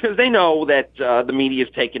anything because they know that the media's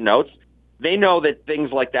taking notes. They know that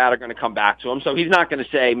things like that are going to come back to him. So he's not going to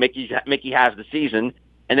say Mickey has the season,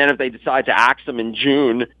 and then if they decide to axe him in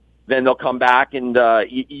June, then they'll come back. And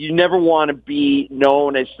you never want to be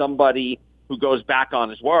known as somebody who goes back on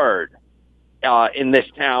his word. in this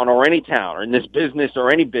town or any town, or in this business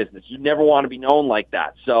or any business. You never want to be known like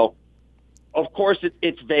that. So, of course,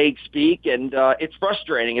 it's vague speak, and it's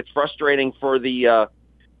frustrating. It's frustrating for the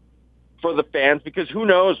fans, because who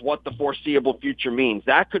knows what the foreseeable future means.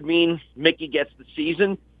 That could mean Mickey gets the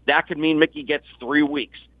season. That could mean Mickey gets 3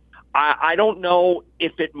 weeks. I don't know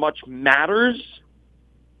if it much matters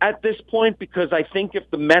at this point, because I think if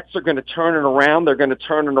the Mets are going to turn it around, they're going to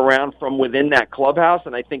turn it around from within that clubhouse.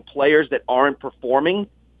 And I think players that aren't performing,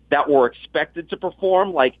 that were expected to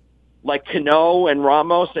perform, like Cano and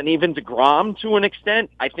Ramos and even DeGrom to an extent,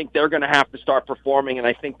 I think they're going to have to start performing. And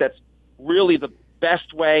I think that's really the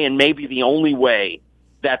best way, and maybe the only way,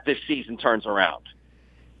 that this season turns around.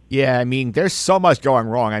 Yeah, I mean, there's so much going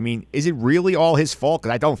wrong. I mean, is it really all his fault?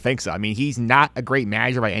 Because I don't think so. I mean, he's not a great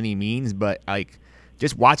manager by any means, but, like,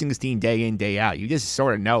 just watching this team day in, day out, you just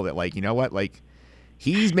sort of know that, like, you know what? Like,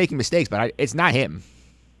 he's making mistakes, but it's not him.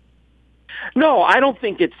 No, I don't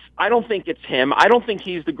think it's him. I don't think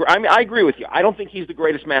he's I mean, I agree with you. I don't think he's the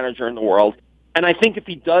greatest manager in the world. And I think if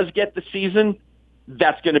he does get the season,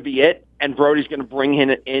 that's going to be it, and Brodie's going to bring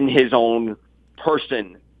in his own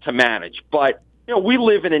person to manage. But you know, we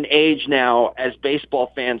live in an age now as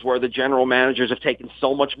baseball fans where the general managers have taken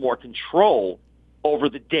so much more control over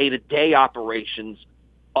the day-to-day operations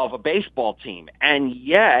of a baseball team. And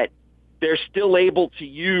yet, they're still able to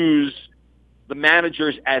use the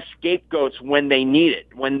managers as scapegoats when they need it,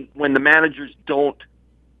 when the managers don't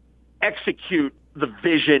execute the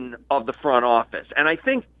vision of the front office. And I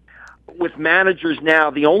think with managers now,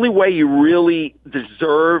 the only way you really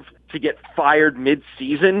deserve to get fired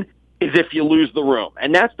mid-season is if you lose the room.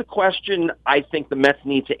 And that's the question I think the Mets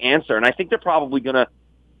need to answer. And I think they're probably going to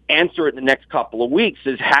answer it in the next couple of weeks,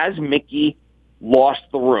 is, has Mickey lost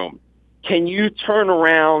the room? Can you turn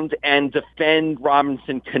around and defend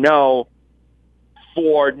Robinson Cano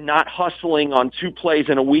for not hustling on 2 plays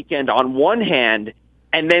in a weekend on one hand,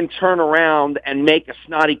 and then turn around and make a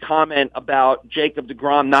snotty comment about Jacob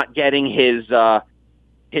deGrom not getting his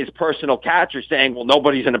personal catcher, saying, well,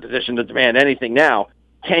 nobody's in a position to demand anything now?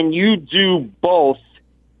 Can you do both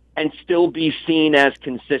and still be seen as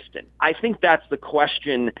consistent? I think that's the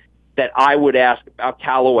question that I would ask about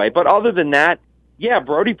Callaway. But other than that, yeah,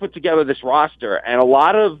 Brodie put together this roster, and a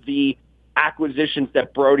lot of the acquisitions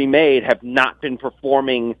that Brodie made have not been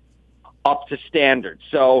performing up to standard.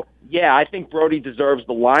 So, yeah, I think Brodie deserves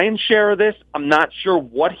the lion's share of this. I'm not sure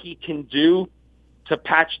what he can do to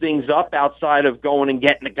patch things up outside of going and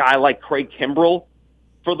getting a guy like Craig Kimbrell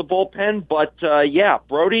for the bullpen. But, yeah,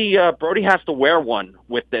 Brodie has to wear one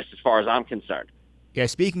with this as far as I'm concerned. Yeah,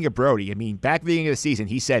 speaking of Brodie, I mean, back at the beginning of the season,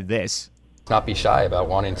 he said this. Not be shy about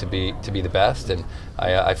wanting to be the best, and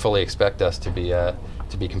I fully expect us to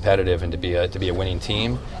be competitive and to be a winning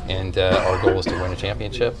team, and our goal is to win a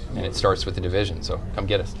championship, and it starts with the division, so come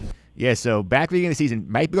get us. Yeah, so back at the beginning of the season,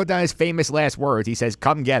 might go down his famous last words. He says,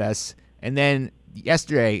 come get us. And then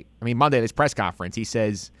Monday at his press conference, he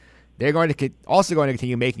says they're also going to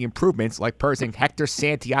continue making improvements, like purchasing Hector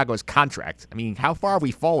Santiago's contract. I mean, how far have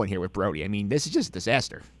we fallen here with Brodie? I mean, this is just a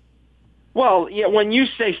disaster. Well, yeah, when you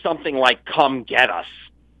say something like come get us,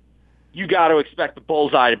 you got to expect the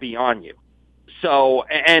bullseye to be on you. So,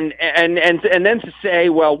 and then to say,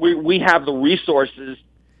 well, we have the resources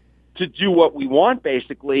to do what we want,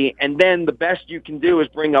 basically, and then the best you can do is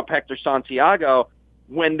bring up Hector Santiago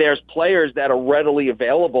when there's players that are readily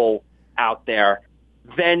available out there,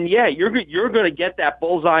 then, yeah, you're going to get that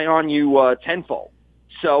bullseye on you tenfold.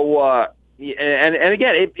 So, and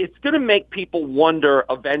again, it's going to make people wonder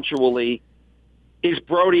eventually, is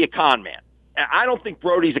Brodie a con man? I don't think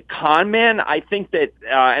Brodie's a con man. I think that,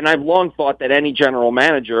 and I've long thought that any general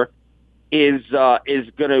manager is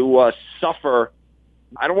going to suffer,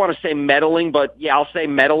 I don't want to say meddling, but yeah, I'll say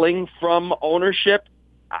meddling from ownership.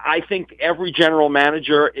 I think every general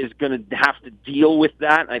manager is going to have to deal with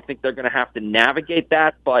that. I think they're going to have to navigate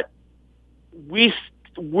that, but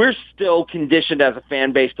we're still conditioned as a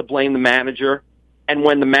fan base to blame the manager, and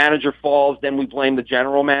when the manager falls, then we blame the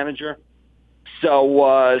general manager.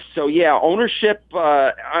 So yeah, ownership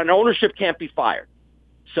can't be fired.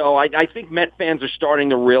 So I think Met fans are starting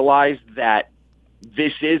to realize that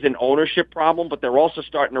this is an ownership problem, but they're also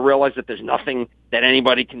starting to realize that there's nothing that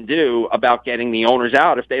anybody can do about getting the owners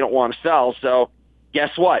out if they don't want to sell. So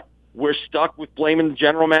guess what? We're stuck with blaming the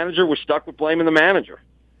general manager. We're stuck with blaming the manager.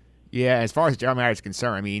 Yeah, as far as the general manager is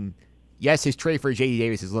concerned, I mean, yes, his trade for J.D.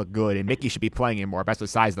 Davis has looked good, and Mickey should be playing him more. That's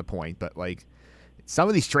besides the point. But, like, some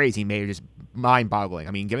of these trades he made are just mind-boggling.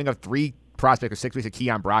 I mean, giving up 3 prospects or 6 weeks of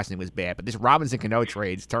Keon Broxton was bad, but this Robinson Cano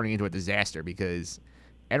trade is turning into a disaster because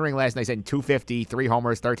entering last night, setting 250, 3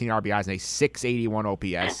 homers, 13 RBIs, and a 681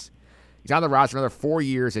 OPS. He's on the roster another 4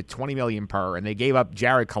 years at $20 million per, and they gave up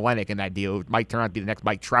Jared Kalenic in that deal. Might turn out to be the next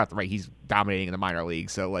Mike Trout, right? He's dominating in the minor league.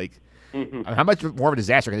 So, like, how much more of a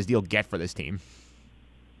disaster can this deal get for this team?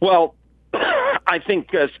 Well, I think,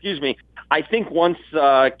 I think once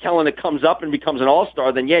Kalenic comes up and becomes an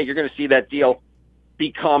all-star, then, yeah, you're going to see that deal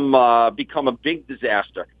become a big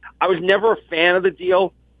disaster. I was never a fan of the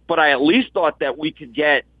deal, but I at least thought that we could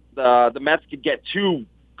get the Mets could get 2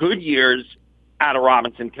 good years out of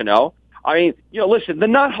Robinson Cano. I mean, listen, the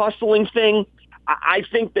not hustling thing, I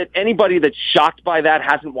think that anybody that's shocked by that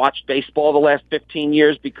hasn't watched baseball the last 15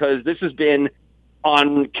 years, because this has been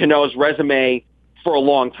on Cano's resume for a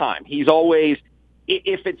long time. He's always,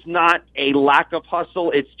 if it's not a lack of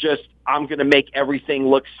hustle, it's just, I'm going to make everything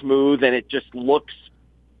look smooth, and it just looks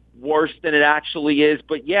worse than it actually is.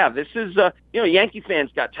 But yeah, this is, Yankee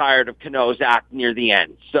fans got tired of Cano's act near the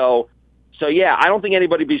end. So yeah, I don't think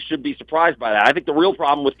anybody should be surprised by that. I think the real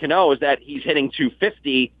problem with Cano is that he's hitting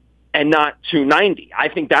 250 and not 290. I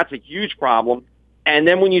think that's a huge problem. And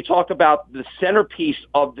then when you talk about the centerpiece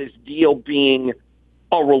of this deal being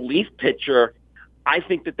a relief pitcher, I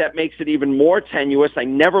think that makes it even more tenuous. I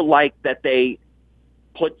never liked that they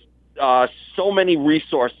put so many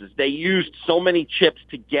resources. They used so many chips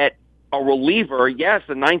to get a reliever. Yes,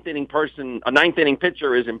 a ninth inning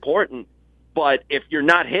pitcher is important, but if you're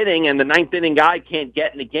not hitting and the ninth inning guy can't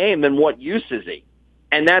get in the game, then what use is he?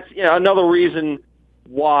 And that's another reason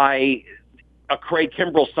why a Craig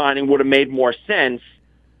Kimbrell signing would have made more sense.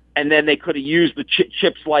 And then they could have used the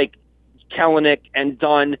chips like Kelenic and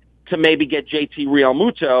Dunn to maybe get JT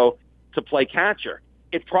Realmuto to play catcher.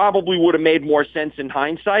 It probably would have made more sense in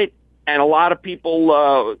hindsight, and a lot of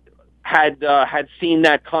people had seen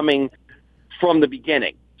that coming from the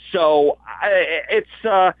beginning. So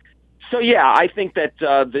yeah, I think that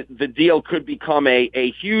the deal could become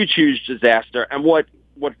a huge disaster. And what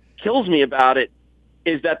kills me about it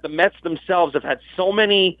is that the Mets themselves have had so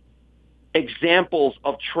many examples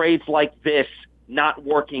of trades like this not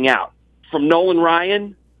working out, from Nolan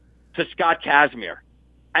Ryan to Scott Kazmir.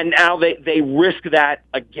 And now they risk that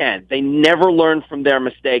again. They never learn from their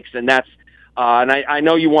mistakes, and that's and I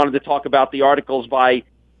know you wanted to talk about the articles by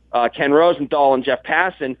Ken Rosenthal and Jeff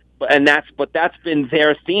Passan, but that's been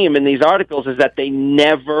their theme in these articles, is that they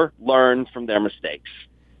never learn from their mistakes.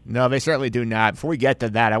 No, they certainly do not. Before we get to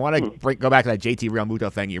that, I want to go back to that JT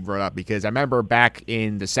Realmuto thing you brought up, because I remember back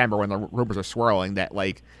in December when the rumors were swirling that,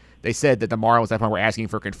 like, they said that the Marlins at that point were asking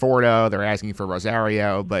for Conforto, they're asking for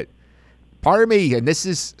Rosario, but part of me, and this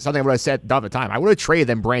is something I would have said at the time, I would have traded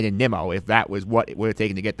them Brandon Nimmo if that was what it would have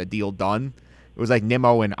taken to get the deal done. It was like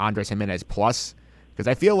Nimmo and Andres Jimenez plus, because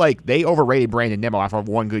I feel like they overrated Brandon Nimmo after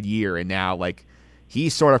one good year, and now, like,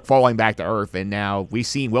 he's sort of falling back to earth, and now we've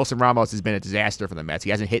seen Wilson Ramos has been a disaster for the Mets. He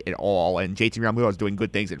hasn't hit at all, and JT Realmuto is doing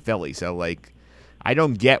good things in Philly. So, like, I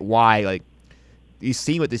don't get why, like, you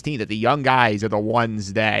see with this team that the young guys are the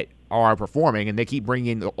ones that are performing, and they keep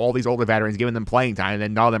bringing in all these older veterans, giving them playing time, and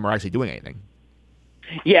then none of them are actually doing anything.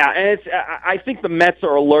 Yeah, and I think the Mets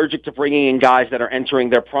are allergic to bringing in guys that are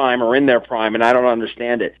entering their prime or in their prime, and I don't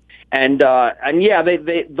understand it. And yeah,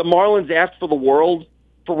 the Marlins asked for the world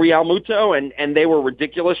for Realmuto, and they were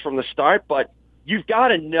ridiculous from the start, but you had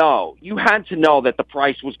to know that the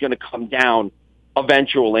price was going to come down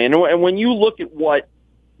eventually. And when you look at what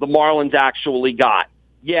the Marlins actually got,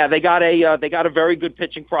 yeah, they got a very good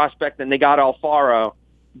pitching prospect, and they got Alfaro,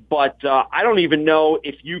 but I don't even know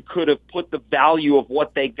if you could have put the value of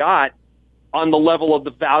what they got on the level of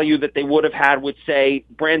the value that they would have had with, say,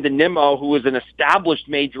 Brandon Nimmo, who was an established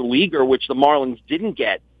major leaguer, which the Marlins didn't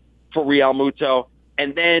get for Realmuto,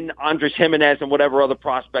 and then Andres Jimenez and whatever other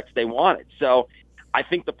prospects they wanted. So I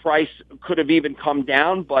think the price could have even come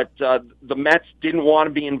down, but the Mets didn't want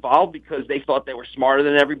to be involved because they thought they were smarter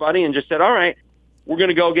than everybody and just said, all right, we're going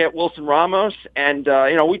to go get Wilson Ramos. And,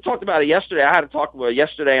 we talked about it yesterday. I had a talk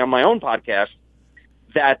yesterday on my own podcast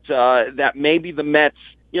that maybe the Mets,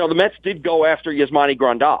 the Mets did go after Yasmani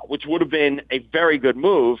Grandal, which would have been a very good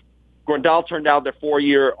move. Grandal turned out their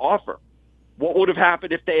 4-year offer. What would have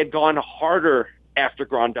happened if they had gone harder after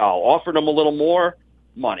Grandal, offered him a little more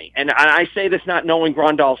money? And I say this not knowing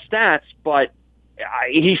Grandal's stats, but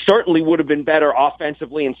he certainly would have been better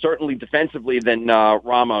offensively and certainly defensively than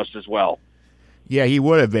Ramos as well. Yeah, he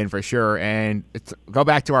would have been for sure. And go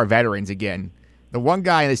back to our veterans again. The one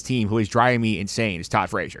guy on this team who is driving me insane is Todd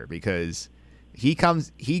Frazier, because he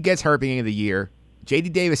gets hurt beginning of the year. J.D.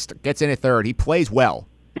 Davis gets in at third. He plays well.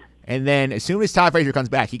 And then as soon as Todd Frazier comes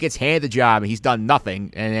back, he gets handed the job, and he's done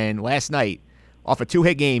nothing. And then last night, off a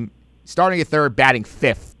 2-hit game, starting at third, batting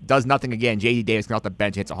fifth, does nothing again. J.D. Davis comes off the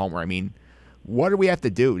bench, hits a homer. I mean, what do we have to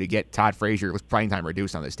do to get Todd Frazier's playing time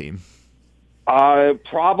reduced on this team?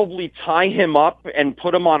 Probably tie him up and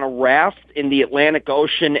put him on a raft in the Atlantic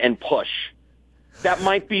Ocean and push. That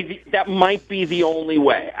might be the only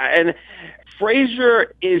way. And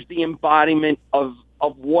Frazier is the embodiment of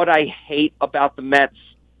what I hate about the Mets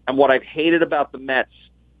and what I've hated about the Mets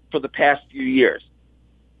for the past few years.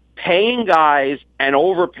 Paying guys and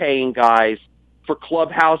overpaying guys for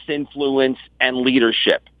clubhouse influence and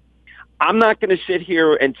leadership. I'm not going to sit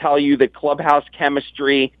here and tell you that clubhouse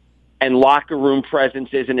chemistry and locker room presence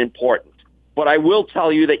isn't important. But I will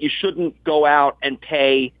tell you that you shouldn't go out and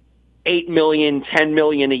pay $8 million, $10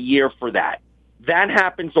 million a year for that. That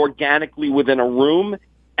happens organically within a room,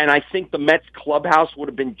 and I think the Mets clubhouse would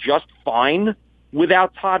have been just fine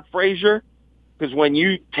without Todd Frazier, because when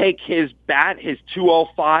you take his bat, his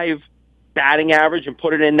 205 batting average, and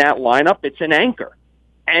put it in that lineup, it's an anchor.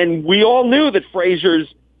 And we all knew that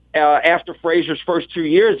after Frazier's first 2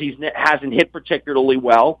 years, he hasn't hit particularly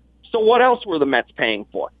well. So what else were the Mets paying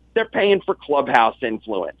for? They're paying for clubhouse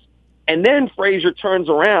influence. And then Frazier turns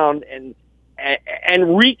around and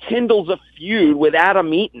rekindles a feud with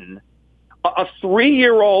Adam Eaton, a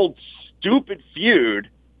 3-year-old stupid feud,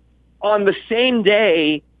 on the same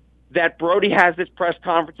day that Brody has this press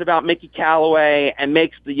conference about Mickey Callaway and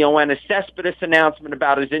makes the Yoenis Cespedes announcement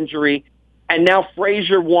about his injury. And now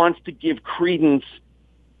Frazier wants to give credence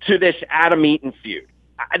to this Adam Eaton feud.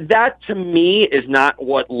 That, to me, is not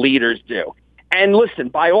what leaders do. And listen,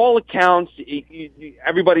 by all accounts,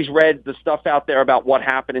 everybody's read the stuff out there about what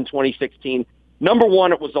happened in 2016. Number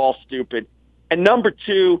one, it was all stupid. And number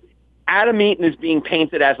two, Adam Eaton is being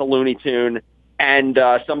painted as a Looney Tune and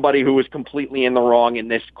somebody who was completely in the wrong in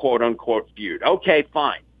this quote-unquote feud. Okay,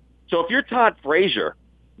 fine. So if you're Todd Frazier,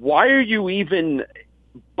 why are you even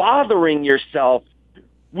bothering yourself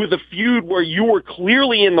with a feud where you were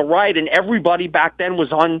clearly in the right and everybody back then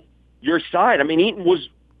was on your side? I mean, Eaton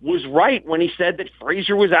was right when he said that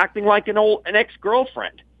Frazier was acting like an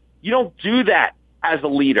ex-girlfriend. You don't do that as a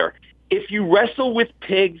leader. If you wrestle with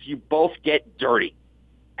pigs, you both get dirty.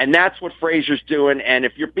 And that's what Frazier's doing. And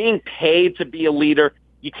if you're being paid to be a leader,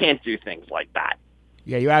 you can't do things like that.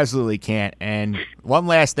 Yeah, you absolutely can't. And one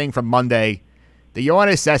last thing from Monday, the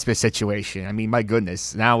Yoenis Cespedes situation. I mean, my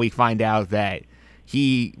goodness. Now we find out that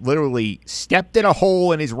he literally stepped in a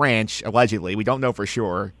hole in his ranch, allegedly. We don't know for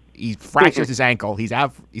sure. He fractures his ankle. He's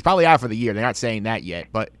out. He's probably out for the year. They're not saying that yet.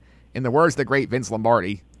 But in the words of the great Vince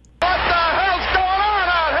Lombardi, what the hell's going on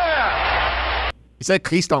out here? It's like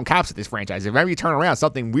Keystone Cops at this franchise. If ever you turn around,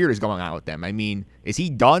 something weird is going on with them. I mean, is he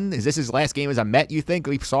done? Is this his last game as a Met, you think,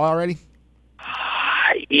 we saw already?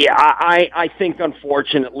 Yeah, I think,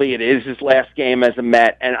 unfortunately, it is his last game as a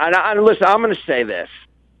Met. And listen, I'm going to say this.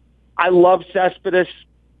 I love Cespedes.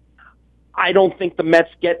 I don't think the Mets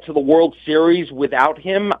get to the World Series without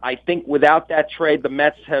him. I think without that trade, the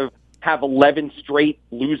Mets have 11 straight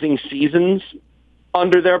losing seasons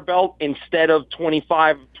under their belt instead of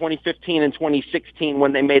 2015 and 2016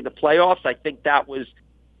 when they made the playoffs. I think that was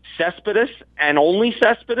Cespedes and only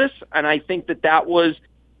Cespedes, and I think that was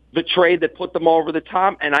the trade that put them over the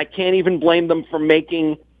top, and I can't even blame them for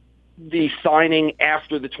making the signing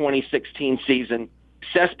after the 2016 season.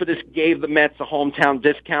 Cespedes gave the Mets a hometown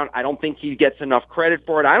discount. I don't think he gets enough credit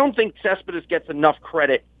for it. I don't think Cespedes gets enough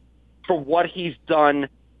credit for what he's done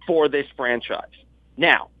for this franchise.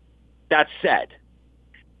 Now, that said,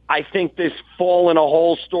 I think this fall in a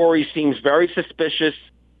hole story seems very suspicious.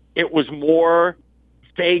 It was more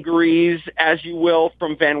vagaries, as you will,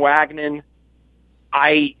 from Van Wagenen.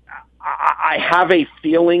 I have a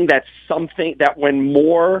feeling that when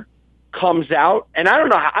more comes out, and I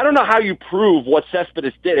don't know how you prove what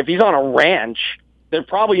Cespedes did. If he's on a ranch, there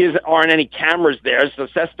probably aren't any cameras there, so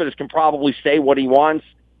Cespedes can probably say what he wants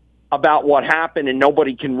about what happened, and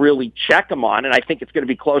nobody can really check him on it. I think it's going to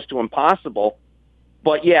be close to impossible.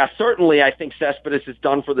 But yeah, certainly I think Cespedes is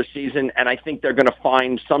done for the season, and I think they're going to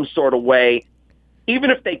find some sort of way, even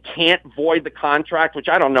if they can't void the contract, which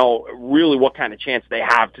I don't know really what kind of chance they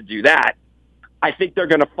have to do that. I think they're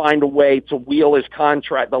going to find a way to wheel his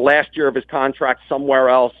contract, the last year of his contract, somewhere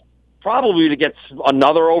else, probably to get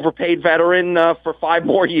another overpaid veteran for 5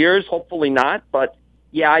 more years. Hopefully not. But,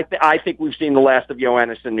 yeah, I think we've seen the last of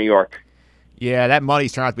Yoenis in New York. Yeah, that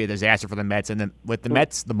money's turned out to be a disaster for the Mets. And then with the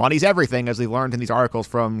Mets, the money's everything, as we learned in these articles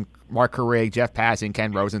from Mark Carrig, Jeff Passan,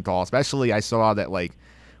 Ken Rosenthal. Especially I saw that,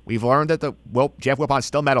 we've learned that Jeff Wilpon's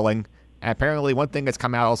still meddling. And apparently one thing that's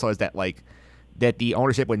come out also is that, that the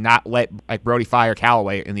ownership would not let Brody fire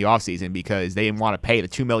Callaway in the offseason because they didn't want to pay the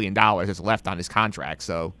 $2 million that's left on his contract.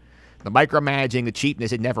 So the micromanaging, the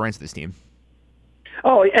cheapness, it never ends this team.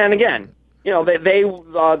 Oh, and again,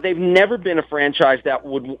 they've never been a franchise that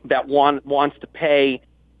wants to pay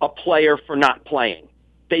a player for not playing.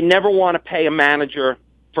 They never want to pay a manager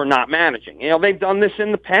for not managing. They've done this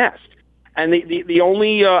in the past. And the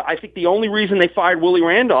only I think the only reason they fired Willie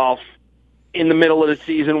Randolph in the middle of the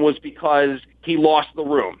season was because he lost the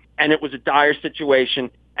room, and it was a dire situation,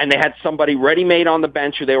 and they had somebody ready-made on the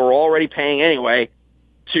bench who they were already paying anyway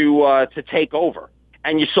to take over.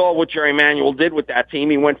 And you saw what Jerry Manuel did with that team.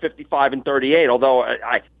 He went 55-38, although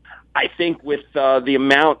I think with the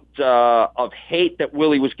amount of hate that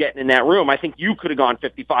Willie was getting in that room, I think you could have gone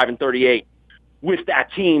 55-38 with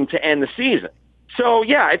that team to end the season. So,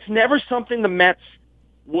 yeah, it's never something the Mets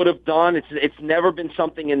would have done. It's never been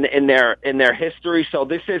something in their history, so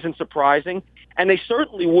this isn't surprising. And they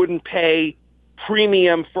certainly wouldn't pay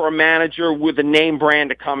premium for a manager with a name brand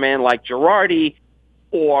to come in like Girardi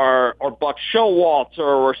or Buck Showalter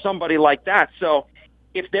or somebody like that. So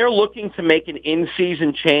if they're looking to make an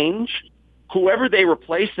in-season change, whoever they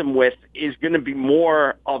replace him with is going to be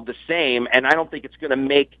more of the same, and I don't think it's going to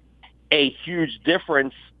make a huge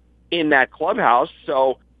difference in that clubhouse.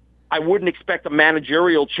 So I wouldn't expect a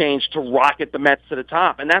managerial change to rocket the Mets to the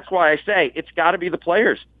top. And that's why I say it's got to be the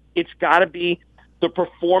players. It's got to be the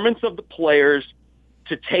performance of the players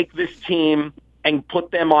to take this team and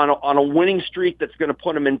put them on a winning streak that's going to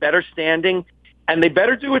put them in better standing. And they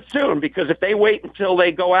better do it soon, because if they wait until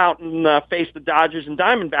they go out and face the Dodgers and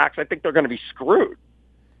Diamondbacks, I think they're going to be screwed.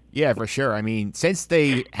 Yeah, for sure. I mean, since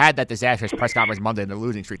they had that disastrous press conference Monday in the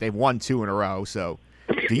losing streak, they've won 2 in a row. So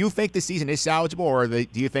do you think the season is salvageable, or do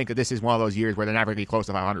you think that this is one of those years where they're not going to be close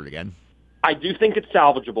to 500 again? I do think it's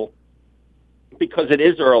salvageable because it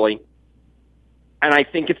is early, and I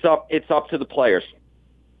think it's up to the players.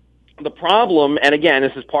 The problem, and again,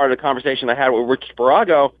 this is part of the conversation I had with Rich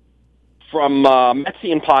Sparago from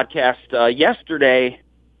Metsian podcast yesterday,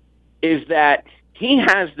 is that he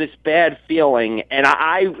has this bad feeling, and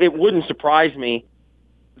it wouldn't surprise me,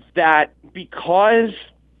 that because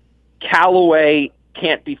Callaway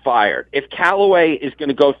can't be fired, if Callaway is going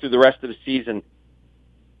to go through the rest of the season,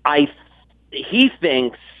 he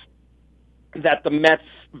thinks that the Mets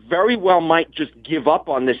very well might just give up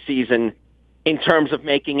on this season in terms of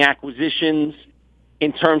making acquisitions,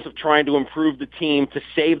 in terms of trying to improve the team to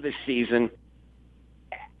save this season.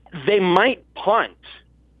 They might punt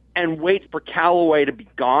and wait for Callaway to be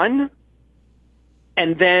gone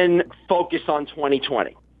and then focus on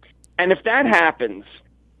 2020. And if that happens,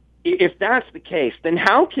 if that's the case, then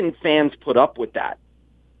how can fans put up with that?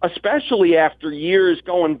 Especially after years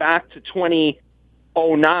going back to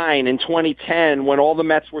 2009 and 2010, when all the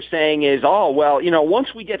Mets were saying is,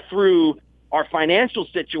 once we get through our financial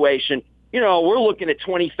situation, we're looking at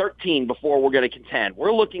 2013 before we're going to contend.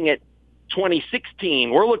 We're looking at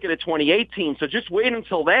 2016. We're looking at 2018. So just wait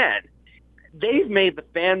until then. They've made the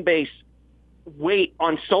fan base wait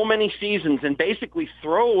on so many seasons and basically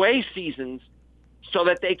throw away seasons so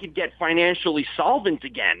that they could get financially solvent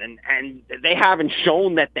again. And they haven't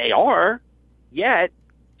shown that they are yet.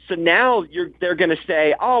 So now they're going to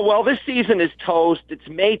say, this season is toast. It's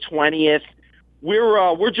May 20th.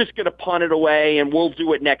 We're just going to punt it away and we'll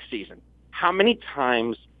do it next season. How many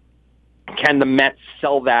times can the Mets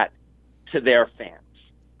sell that to their fans?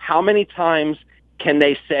 How many times can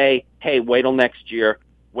they say, hey, wait till next year,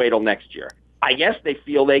 wait till next year? I guess they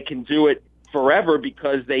feel they can do it forever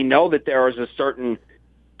because they know that there is a certain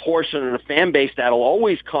portion of the fan base that'll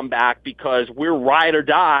always come back because we're ride or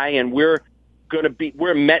die, and we're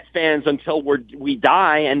Met fans until we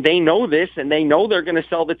die, and they know this, and they know they're going to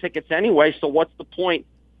sell the tickets anyway. So what's the point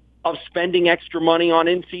of spending extra money on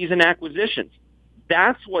in-season acquisitions?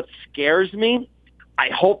 That's what scares me. I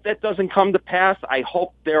hope that doesn't come to pass. I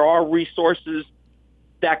hope there are resources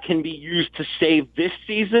that can be used to save this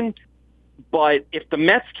season. But if the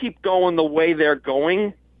Mets keep going the way they're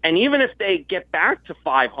going, and even if they get back to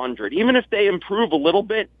 500, even if they improve a little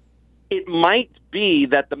bit, it might be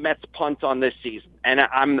that the Mets punt on this season. And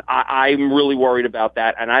I'm really worried about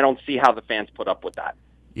that, and I don't see how the fans put up with that.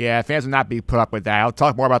 Yeah, fans will not be put up with that. I'll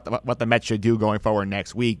talk more about what the Mets should do going forward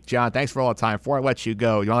next week. John, thanks for all the time. Before I let you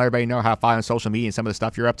go, you want everybody to know how to follow on social media and some of the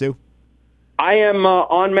stuff you're up to? I am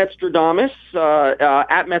on Metstradamus,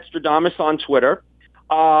 at Metstradamus on Twitter.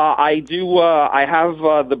 I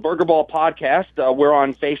have the Burger Ball podcast. We're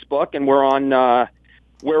on Facebook, and we're on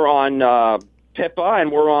Pippa, and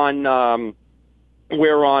we're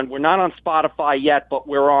not on Spotify yet, but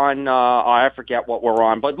we're on, I forget what we're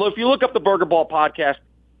on. But if you look up the Burger Ball podcast,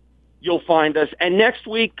 you'll find us. And next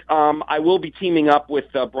week, I will be teaming up with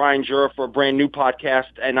Brian Jura for a brand new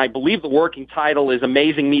podcast, and I believe the working title is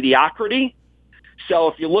Amazing Mediocrity. So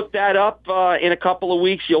if you look that up in a couple of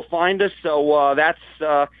weeks, you'll find us. So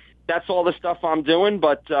that's all the stuff I'm doing.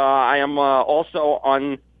 But I am also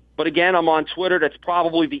on But again, I'm on Twitter. That's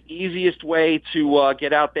probably the easiest way to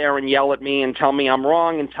get out there and yell at me and tell me I'm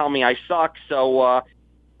wrong and tell me I suck. So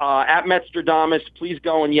at Metstradamus, please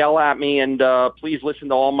go and yell at me, and please listen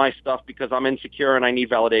to all my stuff because I'm insecure and I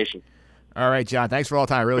need validation. All right, John. Thanks for all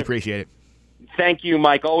the time. I really appreciate it. Thank you,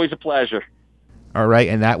 Mike. Always a pleasure. All right,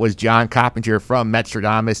 and that was John Coppinger from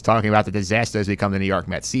Metstradamus talking about the disaster as we come to the New York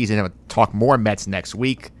Mets season. And we'll talk more Mets next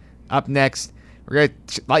week. Up next, we're going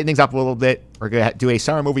to lighten things up a little bit. We're going to do a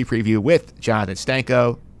summer movie preview with Jonathan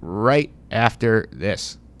Stanko right after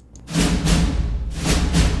this.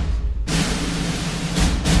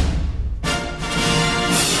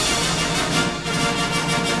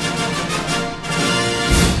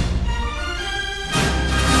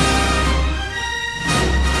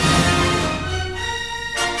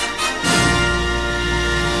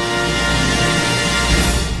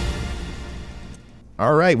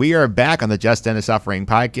 All right, we are back on the Just End the Suffering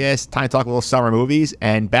podcast. Time to talk a little summer movies,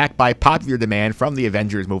 and back by popular demand from the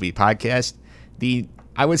Avengers movie podcast,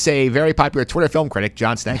 I would say, very popular Twitter film critic,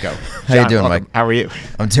 John Stanko. How you doing, welcome. Mike? How are you?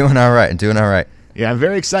 I'm doing all right. Yeah, I'm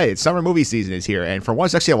very excited. Summer movie season is here, and for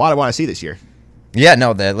once, actually a lot I want to see this year. Yeah,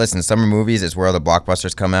 no, listen, summer movies is where all the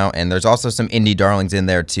blockbusters come out, and there's also some indie darlings in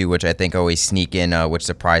there, too, which I think always sneak in, which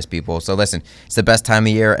surprise people. So, listen, it's the best time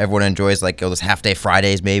of year. Everyone enjoys, like, those half-day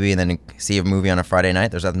Fridays, maybe, and then see a movie on a Friday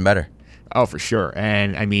night. There's nothing better. Oh, for sure.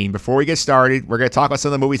 And, I mean, before we get started, we're going to talk about some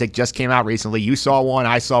of the movies that just came out recently. You saw one,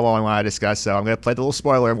 I saw one I want to discuss, so I'm going to play the little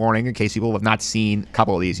spoiler warning in case people have not seen a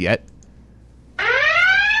couple of these yet.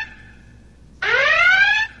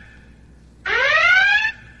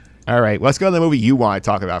 All right, let's go to the movie you want to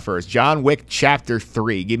talk about first. John Wick Chapter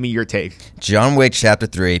 3. Give me your take. John Wick Chapter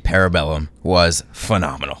 3, Parabellum, was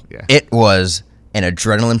phenomenal. Yeah. It was an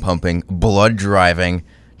adrenaline-pumping, blood-driving,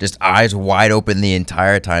 just eyes wide open the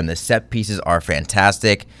entire time. The set pieces are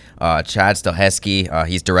fantastic. Chad Stahelski,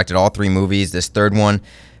 he's directed all three movies. This third one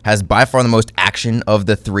has by far the most action of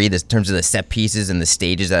the three. In terms of the set pieces and the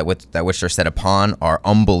stages that which they're set upon are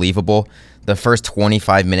unbelievable. The first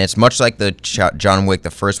 25 minutes, much like the John Wick, the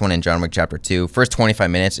first one in John Wick Chapter 2, first 25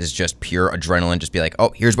 minutes is just pure adrenaline. Just be like, oh,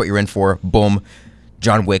 here's what you're in for. Boom.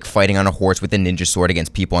 John Wick fighting on a horse with a ninja sword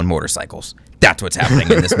against people on motorcycles. That's what's happening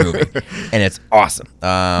in this movie. And it's awesome.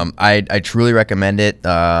 I truly recommend it.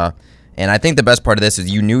 And I think the best part of this is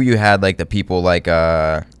you knew you had like the people like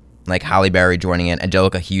Halle Berry joining in,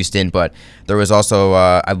 Angelica Houston, but there was also,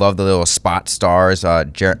 I love the little spot stars,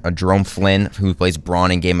 Jerome Flynn, who plays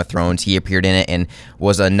Bronn in Game of Thrones. He appeared in it and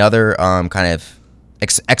was another kind of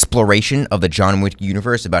exploration of the John Wick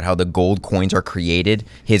universe about how the gold coins are created.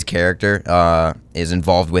 His character is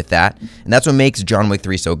involved with that. And that's what makes John Wick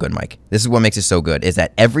 3 so good, Mike. This is what makes it so good, is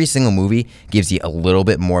that every single movie gives you a little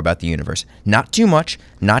bit more about the universe. Not too much,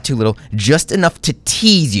 not too little, just enough to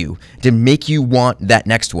tease you, to make you want that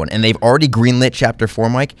next one. And they've already greenlit Chapter 4,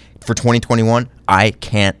 Mike, for 2021. I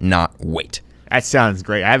can't not wait. That sounds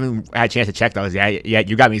great. I haven't had a chance to check those yet.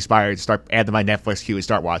 You got me inspired to start add to my Netflix queue and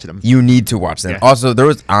start watching them. You need to watch them. Yeah. Also, there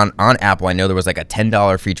was on Apple, I know there was like a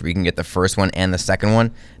 $10 feature where you can get the first one and the second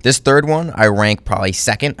one. This third one, I rank probably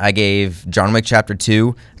second. I gave John Wick Chapter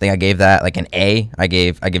 2, I think I gave that like an A. I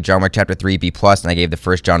gave John Wick Chapter 3 B+, and I gave the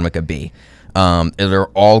first John Wick a B. They're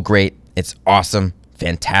all great. It's awesome,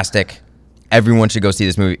 fantastic. Everyone should go see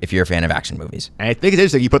this movie if you're a fan of action movies. And I think it's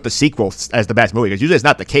interesting you put the sequel as the best movie, because usually it's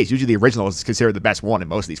not the case. Usually the original is considered the best one in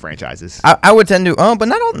most of these franchises. I would tend to, but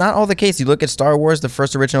not all the case. You look at Star Wars, the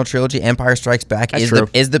first original trilogy, Empire Strikes Back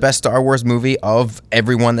is the best Star Wars movie of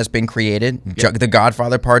everyone that's been created. Yep. The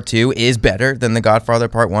Godfather Part 2 is better than The Godfather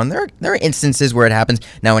Part 1. There are instances where it happens.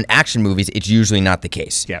 Now, in action movies, it's usually not the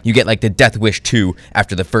case. Yep. You get like the Death Wish 2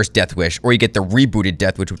 after the first Death Wish, or you get the rebooted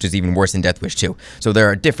Death Wish, which is even worse than Death Wish 2. So there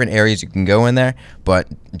are different areas you can go in there, but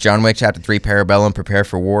John Wick Chapter 3, Parabellum, Prepare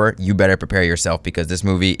for War, you better prepare yourself because this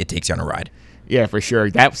movie, it takes you on a ride. Yeah, for sure.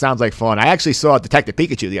 That sounds like fun. I actually saw Detective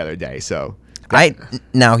Pikachu the other day, so...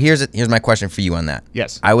 Now here's my question for you on that.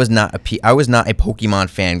 Yes. I was not a Pokemon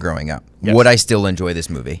fan growing up. Yes. Would I still enjoy this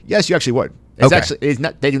movie? Yes, you actually would.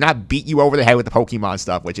 They do not beat you over the head with the Pokemon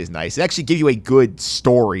stuff, which is nice. It actually gives you a good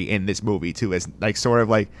story in this movie too. It's like sort of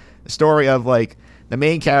like the story of like the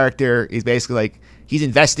main character is basically like he's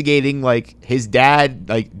investigating like his dad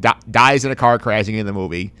like dies in a car crash in the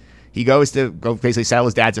movie. He goes to basically settle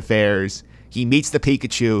his dad's affairs. He meets the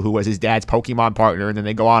Pikachu, who was his dad's Pokemon partner, and then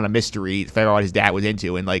they go on a mystery to figure out what his dad was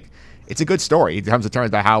into. And like, it's a good story. It comes to terms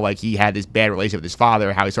about how like he had this bad relationship with his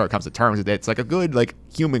father, how he sort of comes to terms with it. It's like a good like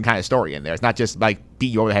human kind of story in there. It's not just like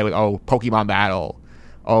beat you over the head with Pokemon battle,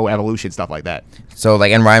 evolution, stuff like that. So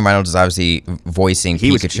like, and Ryan Reynolds is obviously voicing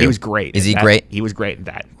Pikachu. He was great. Is he great? He was great in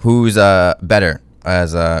that. Who's better,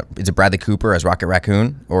 as is it Bradley Cooper as Rocket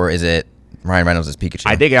Raccoon, or is it Ryan Reynolds as Pikachu?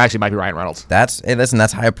 I think it actually might be Ryan Reynolds. That's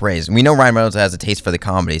high praise. We know Ryan Reynolds has a taste for the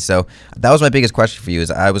comedy, so that was my biggest question for you. Is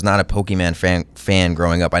I was not a Pokemon fan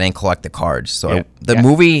growing up. I didn't collect the cards, so the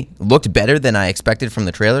movie looked better than I expected from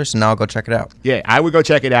the trailer. So now I'll go check it out. Yeah, I would go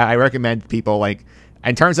check it out. I recommend people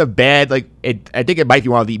in terms of bad, I think it might be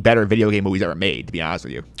one of the better video game movies ever made, to be honest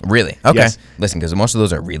with you. Really? Okay. Yes. Listen, because most of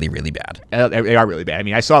those are really, really bad. They are really bad. I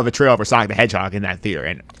mean, I saw the trailer for Sonic the Hedgehog in that theater,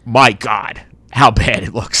 and my God, how bad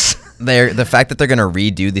it looks. The fact that they're going to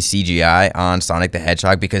redo the CGI on Sonic the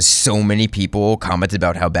Hedgehog because so many people commented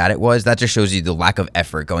about how bad it was, that just shows you the lack of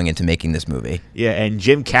effort going into making this movie. Yeah, and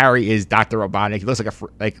Jim Carrey is Dr. Robotnik. He looks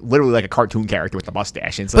literally like a cartoon character with a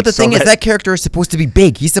mustache. And but the thing is, that character is supposed to be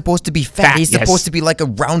big. He's supposed to be fat. He's supposed to be like a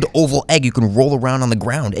round oval egg you can roll around on the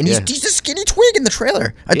ground. And he's a skinny twig in the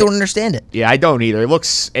trailer. I don't understand it. Yeah, I don't either. It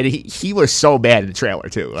looks, and he was so bad in the trailer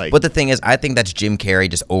too. But the thing is, I think that's Jim Carrey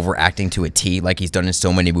just overacting to a T, like he's done in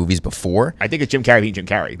so many movies before. I think it's Jim Carrey being Jim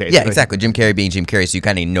Carrey, basically. Yeah, exactly. Jim Carrey being Jim Carrey, so you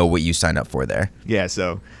kind of know what you signed up for there. Yeah,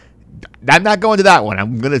 so I'm not going to that one.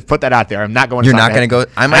 I'm going to put that out there. I'm not going to You're not going to go?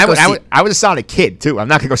 I was a Sonic kid, too. I'm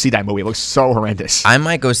not going to go see that movie. It looks so horrendous. I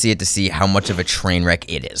might go see it to see how much of a train wreck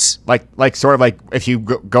it is. Sort of like if you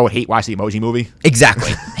go hate watch the Emoji Movie.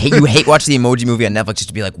 Exactly. You hate watch the Emoji Movie on Netflix just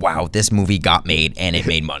to be like, wow, this movie got made and it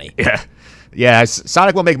made money. Yeah. Yeah,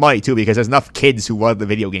 Sonic will make money too because there's enough kids who love the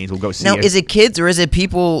video games will go see it. Now, is it kids or is it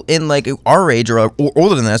people in our age or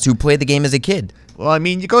older than us who played the game as a kid? Well, I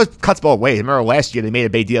mean, it cuts both ways. I remember last year they made a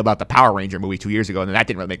big deal about the Power Ranger movie 2 years ago, and that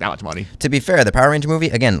didn't really make that much money. To be fair, the Power Ranger movie,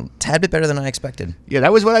 again, tad bit better than I expected. Yeah,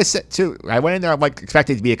 that was what I said too. I went in there, I'm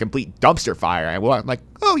expecting it to be a complete dumpster fire. I'm like,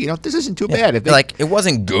 oh, this isn't too bad. It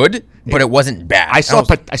wasn't good, but it wasn't bad. I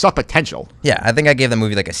saw potential. Yeah, I think I gave the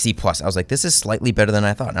movie a C+. I was like, this is slightly better than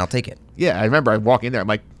I thought, and I'll take it. Yeah, I remember I walk in there, I'm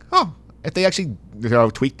like, oh, if they actually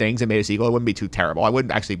tweaked things and made a sequel, it wouldn't be too terrible. I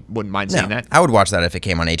wouldn't mind seeing that. I would watch that if it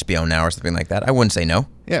came on HBO now or something like that. I wouldn't say no.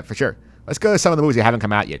 Yeah, for sure. Let's go to some of the movies that haven't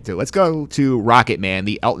come out yet, too. Let's go to Rocket Man,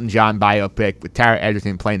 the Elton John biopic with Taron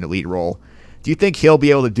Egerton playing the lead role. Do you think he'll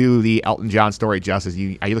be able to do the Elton John story justice? Are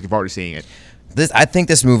you looking forward to seeing it? I think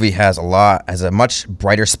this movie has a much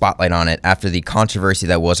brighter spotlight on it after the controversy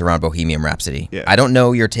that was around Bohemian Rhapsody. Yeah. I don't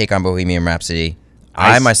know your take on Bohemian Rhapsody.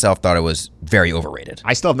 I myself thought it was very overrated.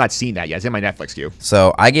 I still have not seen that yet. It's in my Netflix queue.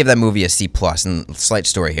 So I gave that movie a C+. And slight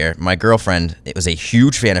story here. My girlfriend was a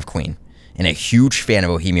huge fan of Queen and a huge fan of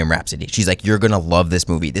Bohemian Rhapsody. She's like, you're going to love this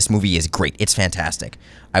movie. This movie is great. It's fantastic.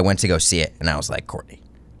 I went to go see it, and I was like, Courtney,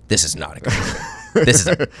 this is not a good movie.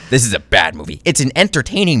 This is a bad movie. It's an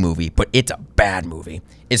entertaining movie, but it's a bad movie.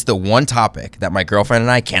 It's the one topic that my girlfriend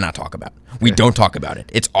and I cannot talk about. We don't talk about it.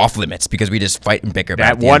 It's off limits because we just fight and bicker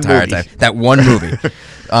about it the entire time. That one movie.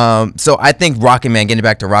 So I think Rocket Man, getting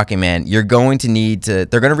back to Rocket Man, they're going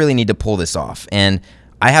to really need to pull this off. And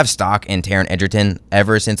I have stock in Taron Egerton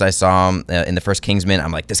ever since I saw him in the first Kingsman.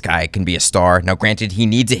 I'm like, this guy can be a star. Now, granted, he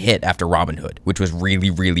needs a hit after Robin Hood, which was really,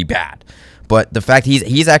 really bad. But the fact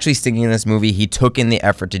he's actually sticking in this movie, he took in the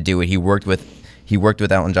effort to do it. He worked with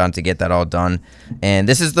Elton John to get that all done. And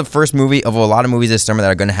this is the first movie of a lot of movies this summer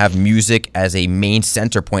that are going to have music as a main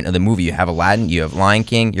center point of the movie. You have Aladdin, you have Lion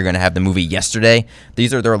King, you're going to have the movie Yesterday.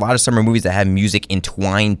 There are a lot of summer movies that have music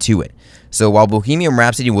entwined to it. So while Bohemian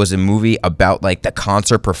Rhapsody was a movie about the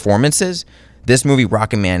concert performances, this movie,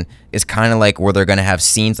 Rocket Man, is kind of like where they're going to have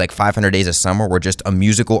scenes like 500 Days of Summer where just a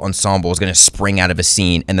musical ensemble is going to spring out of a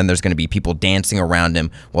scene and then there's going to be people dancing around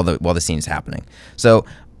him while the scene is happening. So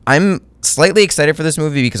I'm slightly excited for this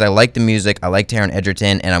movie because I like the music, I like Taron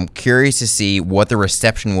Egerton, and I'm curious to see what the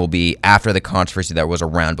reception will be after the controversy that was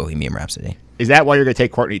around Bohemian Rhapsody. Is that why you're going to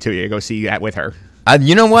take Courtney to you? Go see that with her?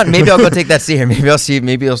 You know what? Maybe I'll go take that see her. Maybe I'll see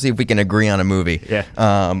if we can agree on a movie.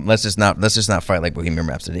 Yeah. Let's just not fight like Bohemian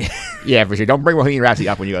Rhapsody. Yeah, for sure. Don't bring Bohemian Rhapsody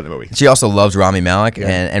up when you go to the movie. She also loves Rami Malek,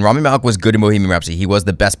 and Rami Malek was good in Bohemian Rhapsody. He was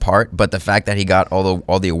the best part, but the fact that he got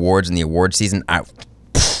all the awards in the award season,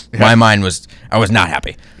 my mind I was not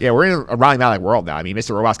happy. Yeah, we're in a Rami Malek world now. I mean,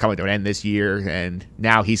 Mr. Robot's coming to an end this year, and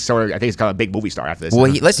now he's I think he's kind of a big movie star after this. Well,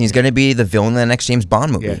 he's going to be the villain in the next James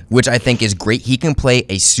Bond movie, which I think is great. He can play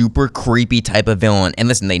a super creepy type of villain, and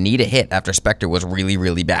listen, they need a hit after Spectre was really,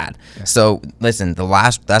 really bad. Yeah. So, listen, the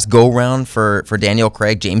last go-round for Daniel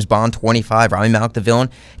Craig, James Bond 25, Rami Malek the villain,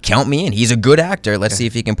 count me in. He's a good actor. Let's see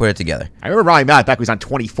if he can put it together. I remember Rami Malek back when he was on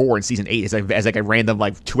 24 in season 8 as a random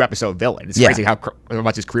 2-episode villain. It's crazy how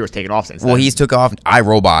much his career was taken off since then. Well, he's took off.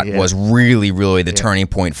 iRobot was really, really the turning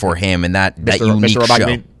point for him, and that unique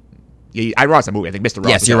show. I watched the movie. I think Mr. Robot.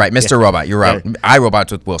 Yes, you're right. Mr. Robot. You're right. Yeah. I,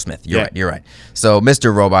 Robot's with Will Smith. You're right. You're right. So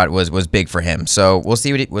Mr. Robot was big for him. So we'll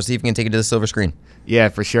see if we can take it to the silver screen. Yeah,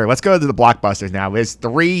 for sure. Let's go to the blockbusters now. There's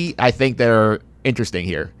 3 I think that are interesting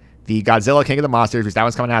here. The Godzilla King of the Monsters, which that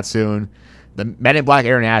one's coming out soon. The Men in Black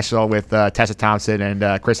International with Tessa Thompson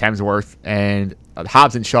and Chris Hemsworth, and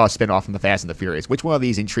Hobbs and Shaw spinoff from the Fast and the Furious. Which one of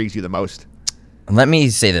these intrigues you the most? Let me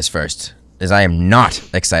say this first, is I am not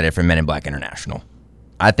excited for Men in Black International.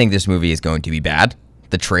 I think this movie is going to be bad.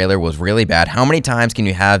 The trailer was really bad. How many times can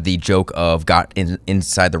you have the joke of got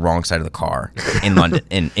inside the wrong side of the car in London,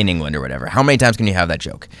 in England or whatever? How many times can you have that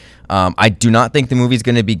joke? I do not think the movie's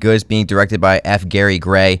going to be good. It's being directed by F. Gary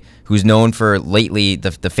Gray, who's known for lately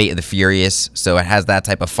the Fate of the Furious, so it has that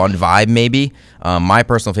type of fun vibe maybe. My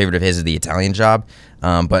personal favorite of his is The Italian Job,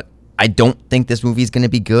 but I don't think this movie is going to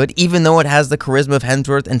be good, even though it has the charisma of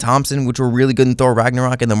Hemsworth and Thompson, which were really good in Thor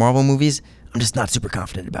Ragnarok and the Marvel movies. I'm just not super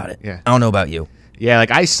confident about it. Yeah. I don't know about you. Yeah,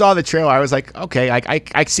 like I saw the trailer, I was like, okay,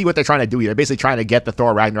 I see what they're trying to do here. They're basically trying to get the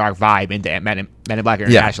Thor Ragnarok vibe into Men in Black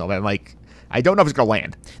International, but like, I don't know if it's going to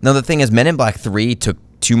land. No, the thing is, Men in Black 3 took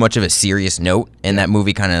too much of a serious note, and that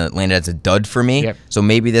movie kind of landed as a dud for me. Yep. So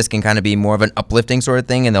maybe this can kind of be more of an uplifting sort of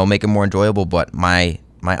thing, and they'll make it more enjoyable, but my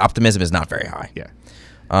optimism is not very high. Yeah.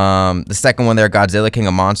 The second one there, Godzilla King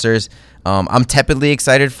of Monsters, I'm tepidly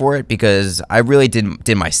excited for it because I really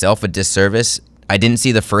did myself a disservice. I didn't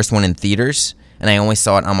see the first one in theaters, and I only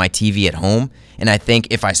saw it on my TV at home. And I think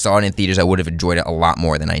if I saw it in theaters, I would have enjoyed it a lot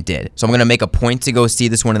more than I did. So I'm going to make a point to go see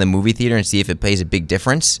this one in the movie theater and see if it plays a big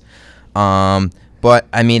difference. But,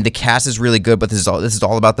 I mean, the cast is really good, but this is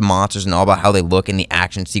all about the monsters and all about how they look and the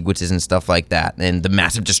action sequences and stuff like that and the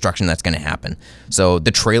massive destruction that's going to happen. So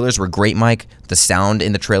the trailers were great, Mike. The sound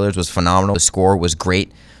in the trailers was phenomenal. The score was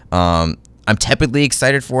great. I'm tepidly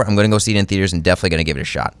excited for it. I'm going to go see it in theaters and definitely going to give it a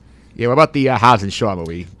shot. Yeah, what about the Hobbs and Shaw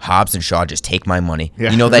movie? Hobbs and Shaw, just take my money.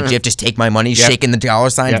 Yeah. You know that GIF, just take my money, Yep. shaking the dollar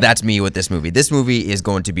signs? Yep. That's me with this movie. This movie is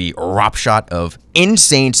going to be a rop shot of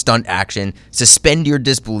insane stunt action. Suspend your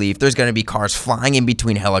disbelief. There's going to be cars flying in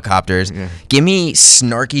between helicopters. Yeah. Give me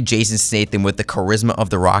snarky Jason Statham with the charisma of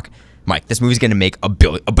The Rock. Mike, this movie's going to make $1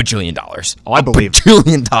 bajillion. Oh, I believe. $1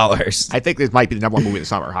 bajillion. I think this might be the number 1 movie of the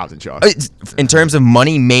summer, Hobbs and Shaw. In terms of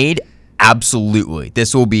money made, absolutely.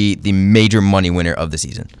 This will be the major money winner of the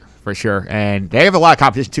season. For sure. And they have a lot of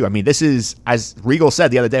competition, too. I mean, this is, as Regal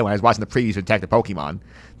said the other day when I was watching the previews for Detective Pokemon,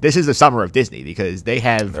 this is the summer of Disney because they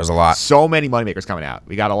have There's a lot. So many moneymakers coming out.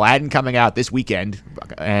 We got Aladdin coming out this weekend,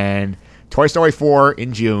 and Toy Story 4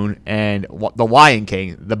 in June, and The Lion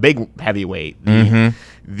King, the big heavyweight,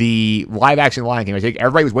 the live-action Lion King, which I think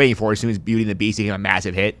everybody was waiting for as soon as Beauty and the Beast became a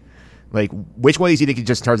massive hit. Like, which one of these do you think,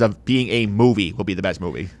 just in terms of being a movie, will be the best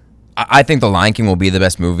movie? I think The Lion King will be the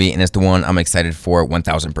best movie, and it's the one I'm excited for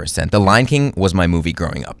 1,000%. The Lion King was my movie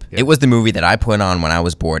growing up. Yep. It was the movie that I put on when I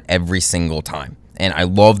was bored every single time. And I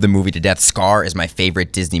love the movie to death. Scar is my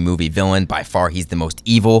favorite Disney movie villain. By far, he's the most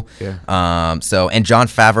evil. Yeah. And Jon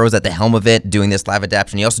Favreau's at the helm of it, doing this live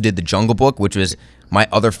adaptation. He also did The Jungle Book, which was my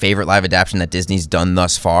other favorite live adaptation that Disney's done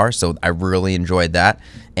thus far. So I really enjoyed that.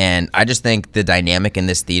 And I just think the dynamic in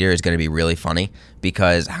this theater is going to be really funny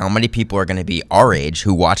because how many people are going to be our age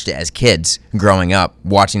who watched it as kids growing up,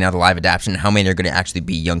 watching now the live adaptation, how many are going to actually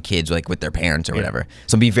be young kids like with their parents or whatever.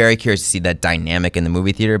 So I'll be very curious to see that dynamic in the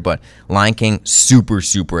movie theater, but Lion King, super,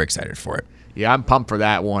 super excited for it. Yeah, I'm pumped for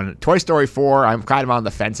that one. Toy Story 4, I'm kind of on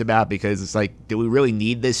the fence about because it's like, do we really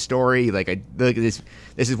need this story? Like, this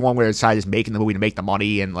is one where it's just making the movie to make the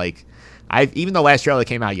money, and like, even the last trailer that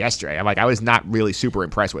came out yesterday, I was not really super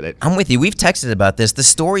impressed with it. I'm with you. We've texted about this. The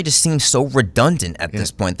story just seems so redundant at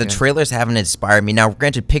this point. The trailers haven't inspired me. Now,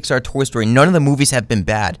 granted, Pixar, Toy Story, none of the movies have been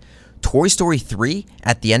bad. Toy Story 3,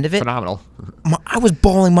 at the end of it, phenomenal. I was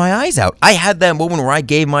bawling my eyes out. I had that moment where I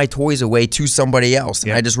gave my toys away to somebody else.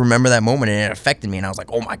 And I just remember that moment, and it affected me. And I was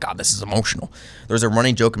like, oh, my God, this is emotional. There was a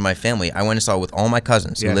running joke in my family. I went and saw it with all my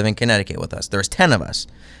cousins who live in Connecticut with us. There's 10 of us.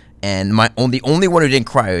 And the only one who didn't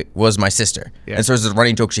cry was my sister. Yeah. And so there's a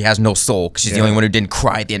running joke, she has no soul because she's the only one who didn't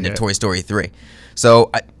cry at the end of Toy Story 3.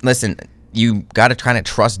 So, listen, you got to kind of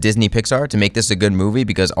trust Disney Pixar to make this a good movie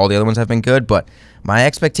because all the other ones have been good, but my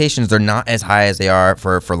expectations are not as high as they are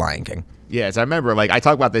for Lion King. Yes, I remember, I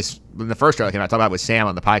talked about this when the first trailer came out. I talked about it with Sam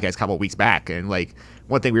on the podcast a couple of weeks back, and,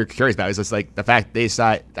 one thing we were curious about is just, the fact they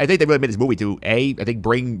decided, I think they really made this movie to, I think,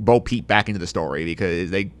 bring Bo Peep back into the story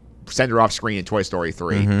because they send her off screen in Toy Story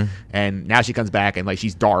 3, and now she comes back, and,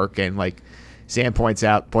 she's dark, and, Sam pointed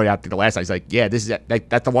out the last time, he's like, yeah, this is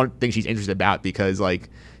that's the one thing she's interested about, because like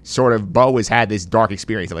sort of Bo has had this dark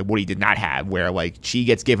experience that like Woody did not have, where like she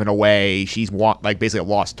gets given away, she's like basically a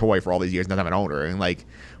lost toy for all these years, doesn't have an owner, and like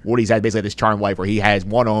Woody's had basically this charmed life where he has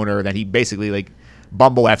one owner, then he basically like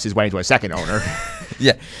Bumble F's his way into a second owner.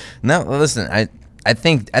 Yeah. No, listen, I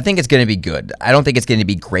think it's going to be good. I don't think it's going to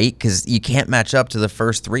be great because you can't match up to the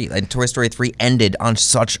first three. Like Toy Story 3 ended on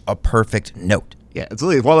such a perfect note. Yeah, it's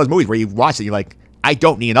literally one of those movies where you watch it, you're like, I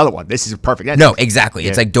don't need another one. This is a perfect ending. No, exactly. Yeah.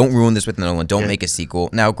 It's like, don't ruin this with another one. Don't make a sequel.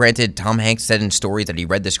 Now, granted, Tom Hanks said in stories that he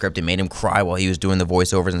read the script and made him cry while he was doing the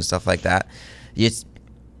voiceovers and stuff like that.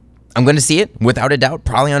 I'm going to see it, without a doubt,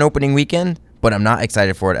 probably on opening weekend, but I'm not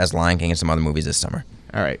excited for it as Lion King and some other movies this summer.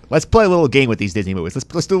 All right, let's play a little game with these Disney movies.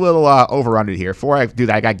 Let's do a little over-under here. Before I do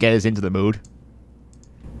that, I got to get us into the mood.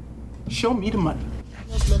 Show me the money.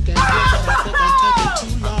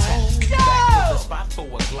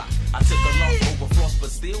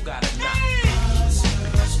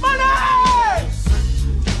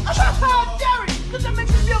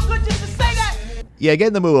 Yeah, get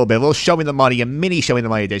in the mood a little bit. A little show me the money, a mini show me the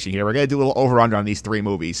money edition here. We're going to do a little over-under on these three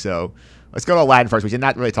movies. So let's go to Aladdin first, which we did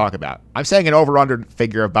not really talk about. I'm saying an over-under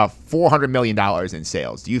figure of about $400 million in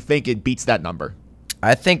sales. Do you think it beats that number?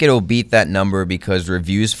 I think it'll beat that number because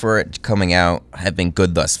reviews for it coming out have been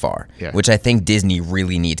good thus far, which I think Disney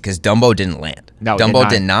really needs, because Dumbo didn't land. No, Dumbo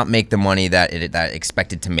did not make the money that it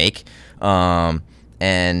expected to make.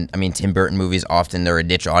 And I mean, Tim Burton movies often, they're a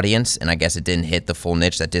niche audience, and I guess it didn't hit the full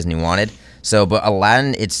niche that Disney wanted. So, but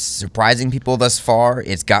Aladdin, it's surprising people thus far.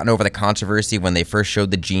 It's gotten over the controversy when they first showed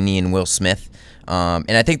the genie and Will Smith.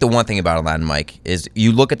 And I think the one thing about Aladdin, Mike, is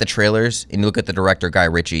you look at the trailers and you look at the director, Guy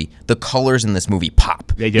Ritchie, the colors in this movie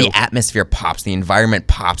pop. They do. The atmosphere pops, the environment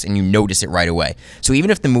pops, and you notice it right away. So even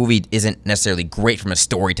if the movie isn't necessarily great from a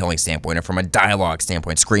storytelling standpoint or from a dialogue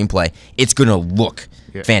standpoint, screenplay, it's going to look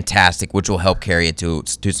fantastic, which will help carry it to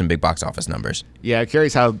some big box office numbers. Yeah, I'm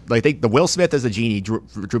curious how, like, I think the Will Smith as a genie drew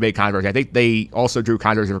big controversy. I think they also drew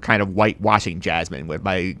controversy for kind of whitewashing Jasmine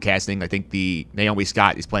by casting. I think the Naomi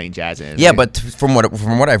Scott is playing Jasmine. Yeah, but from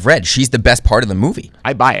what I've read, she's the best part of the movie.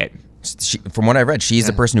 I buy it. From what I've read, she's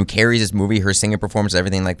the person who carries this movie, her singing performance,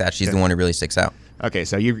 everything like that. She's the one who really sticks out. Okay,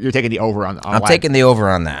 so you're taking the over on I'm taking the over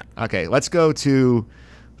on that. Okay, let's go to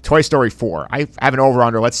Toy Story 4. I have an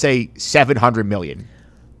over-under, let's say $700 million.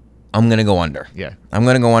 I'm going to go under. Yeah. I'm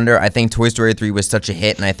going to go under. I think Toy Story 3 was such a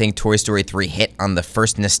hit, and I think Toy Story 3 hit on the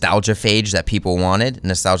first nostalgia phase that people wanted,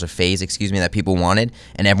 that people wanted,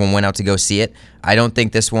 and everyone went out to go see it. I don't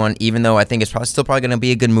think this one, even though I think it's still probably going to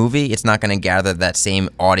be a good movie, it's not going to gather that same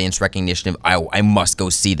audience recognition of, I must go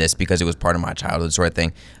see this because it was part of my childhood sort of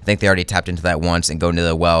thing. I think they already tapped into that once and go into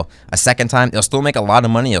the well a second time. They'll still make a lot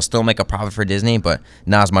of money. They'll still make a profit for Disney, but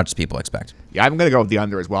not as much as people expect. Yeah, I'm going to go with the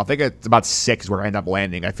under as well. I think it's about 6 where I end up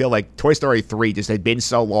landing. I feel like Toy Story 3 just had been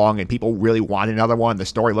so long and people really wanted another one. The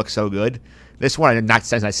story looks so good. This one, I'm not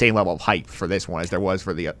sense that same level of hype for this one as there was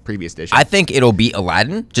for the previous edition. I think it'll beat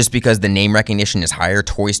Aladdin just because the name recognition is higher.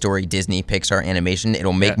 Toy Story, Disney, Pixar, animation.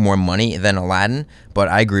 It'll make more money than Aladdin, but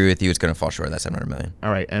I agree with you. It's going to fall short of that $700 million.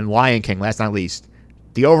 All right, and Lion King, last but not least.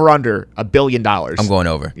 The over-under, $1 billion. I'm going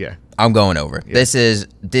over. Yeah. I'm going over. Yeah. This is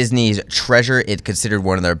Disney's treasure. It's considered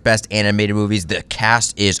one of their best animated movies. The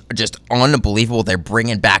cast is just unbelievable. They're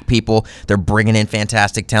bringing back people. They're bringing in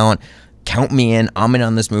fantastic talent. Count me in. I'm in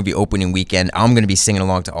on this movie opening weekend. I'm going to be singing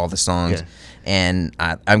along to all the songs. Yeah. And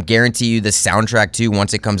I guarantee you the soundtrack, too,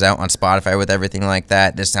 once it comes out on Spotify with everything like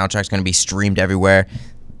that, the soundtrack's going to be streamed everywhere.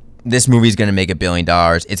 This movie is going to make $1 billion.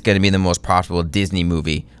 It's going to be the most profitable Disney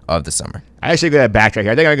movie of the summer. I actually going to backtrack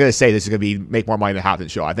here. I think I'm going to say this is going to make more money than Hobbs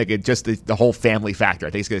and Shaw. I think it just the whole family factor. I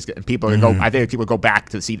think it's going to people are going to go. I think people go back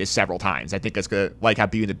to see this several times. I think it's going to, like how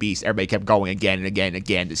Beauty and the Beast, everybody kept going again and again and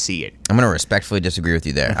again to see it. I'm going to respectfully disagree with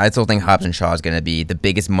you there. I still think Hobbs and Shaw is going to be the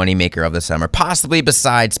biggest moneymaker of the summer, possibly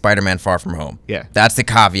besides Spider-Man: Far From Home. Yeah, that's the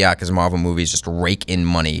caveat because Marvel movies just rake in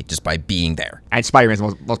money just by being there. And Spider-Man's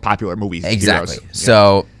the most popular movies. Exactly. Heroes.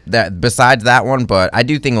 So that besides that one, but I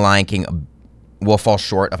do think Lion King will fall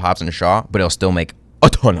short of Hobbs and Shaw, but it'll still make a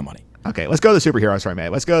ton of money. Okay, let's go to the superheroes for a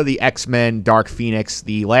minute. Let's go to the X-Men Dark Phoenix,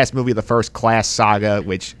 the last movie of the First Class saga,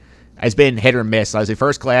 which has been hit or miss. I was in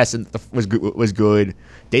First Class and was good.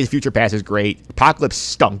 Days of Future Past is great. Apocalypse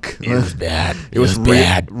stunk. It was bad. It was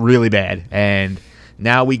bad. Really bad. And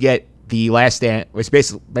now we get The Last Stand, which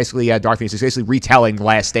basically Dark Phoenix is basically retelling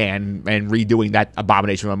Last Stand and redoing that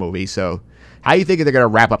abomination of a movie. So how do you think they're going to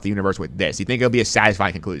wrap up the universe with this? Do you think it'll be a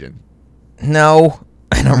satisfying conclusion? No,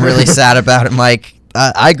 and I'm really sad about it, Mike.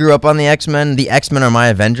 I grew up on the X-Men. The X-Men are my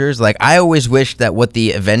Avengers. Like, I always wish that what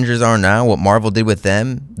the Avengers are now, what Marvel did with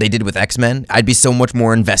them, they did with X-Men. I'd be so much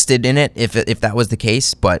more invested in it if that was the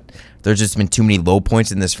case, but there's just been too many low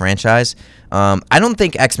points in this franchise. I don't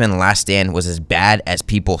think X-Men Last Stand was as bad as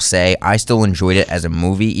people say. I still enjoyed it as a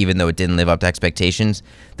movie, even though it didn't live up to expectations.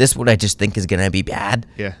 This one I just think is going to be bad.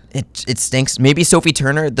 Yeah. It stinks. Maybe Sophie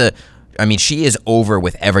Turner, she is over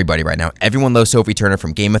with everybody right now. Everyone loves Sophie Turner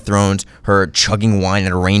from Game of Thrones, her chugging wine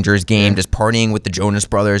at a Rangers game, just partying with the Jonas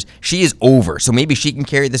Brothers. She is over, so maybe she can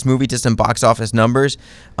carry this movie to some box office numbers.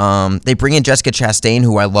 They bring in Jessica Chastain,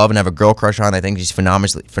 who I love and have a girl crush on. I think she's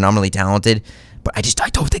phenomenally talented. But I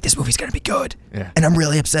don't think this movie's going to be good. Yeah. And I'm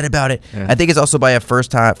really upset about it. Yeah. I think it's also by a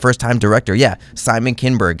first-time director. Yeah, Simon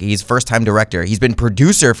Kinberg. He's first-time director. He's been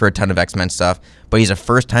producer for a ton of X-Men stuff, but he's a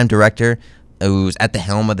first-time director who's at the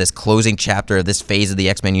helm of this closing chapter of this phase of the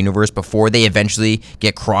X-Men universe before they eventually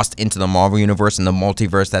get crossed into the Marvel universe and the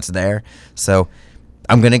multiverse that's there. So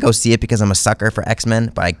I'm going to go see it because I'm a sucker for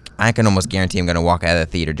X-Men, but I can almost guarantee I'm going to walk out of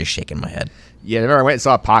the theater just shaking my head. Yeah, I remember I went and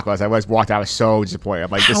saw Apocalypse. I walked out, I was so disappointed.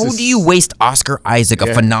 I'm like, how do you waste Oscar Isaac,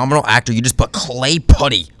 a phenomenal actor? You just put clay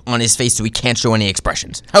putty on his face so he can't show any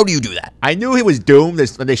expressions. How do you do that? I knew he was doomed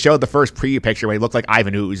when they showed the first preview picture when he looked like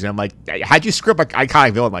Ivan Ooze. And I'm like, how'd you script an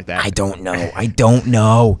iconic villain like that? I don't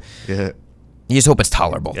know. Yeah. You just hope it's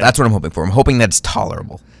tolerable. Yeah. That's what I'm hoping for. I'm hoping that it's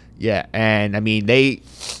tolerable. Yeah, and I mean they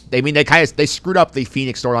screwed up the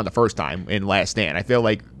Phoenix storyline the first time in Last Stand. I feel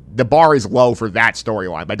like the bar is low for that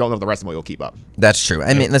storyline, but I don't know if the rest of them will keep up. That's true.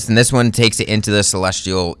 I mean, listen, this one takes it into the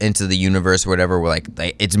celestial, into the universe, whatever. Where like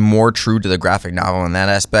it's more true to the graphic novel in that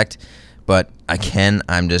aspect. But again,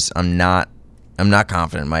 I'm not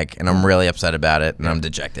confident, Mike, and I'm really upset about it, and I'm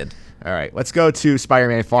dejected. All right, let's go to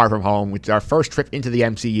Spider-Man: Far From Home, which is our first trip into the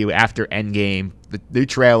MCU after Endgame. The new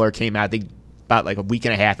trailer came out, I think, about like a week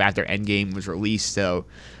and a half after Endgame was released, so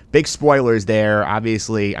big spoilers there.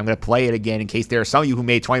 Obviously, I'm going to play it again in case there are some of you who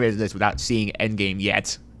made 20 minutes of this without seeing Endgame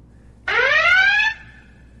yet.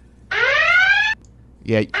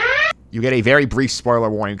 Yeah, you get a very brief spoiler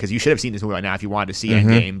warning because you should have seen this movie by now if you wanted to see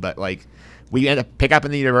Endgame, but like we end up pick up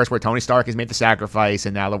in the universe where Tony Stark has made the sacrifice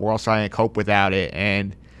and now the world's trying to cope without it.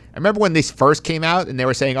 And I remember when this first came out and they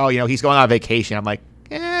were saying, oh, he's going on vacation. I'm like,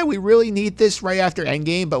 we really need this right after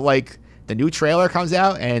Endgame, but like the new trailer comes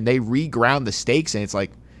out and they reground the stakes and it's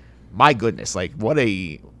like, my goodness, like what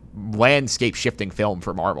a landscape shifting film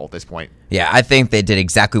for Marvel at this point. Yeah, I think they did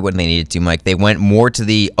exactly what they needed to, Mike. They went more to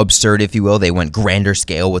the absurd, if you will. They went grander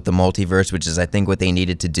scale with the multiverse, which is, I think, what they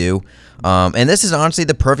needed to do. And this is honestly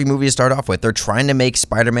the perfect movie to start off with. They're trying to make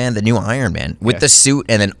Spider-Man the new Iron Man with the suit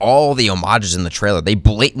and then all the homages in the trailer. They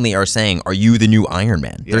blatantly are saying, are you the new Iron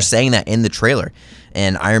Man? Yeah. They're saying that in the trailer.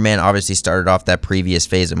 And Iron Man obviously started off that previous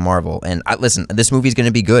phase of Marvel. And listen, this movie's going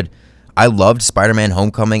to be good. I loved Spider-Man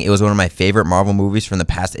Homecoming. It was one of my favorite Marvel movies from the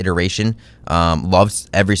past iteration. Loved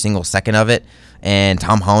every single second of it. And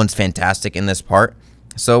Tom Holland's fantastic in this part.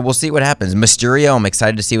 So we'll see what happens. Mysterio, I'm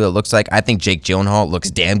excited to see what it looks like. I think Jake Gyllenhaal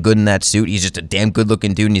looks damn good in that suit. He's just a damn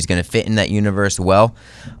good-looking dude, and he's going to fit in that universe well.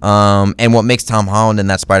 And what makes Tom Holland and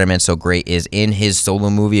that Spider-Man so great is in his solo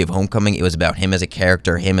movie of Homecoming, it was about him as a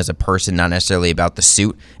character, him as a person, not necessarily about the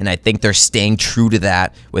suit. And I think they're staying true to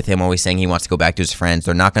that with him always saying he wants to go back to his friends.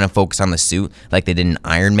 They're not going to focus on the suit like they did in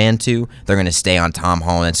Iron Man 2. They're going to stay on Tom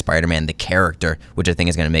Holland and Spider-Man, the character, which I think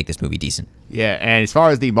is going to make this movie decent. Yeah, and as far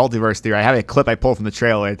as the multiverse theory, I have a clip I pulled from the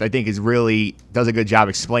trailer I think does a good job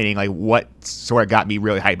explaining like what sort of got me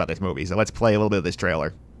really hyped about this movie. So let's play a little bit of this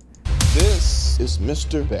trailer. This is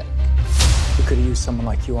Mr. Beck. We could have used someone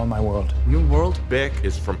like you on my world. Your world? Beck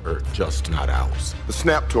is from Earth, just not ours. The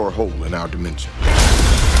snap tore a hole in our dimension.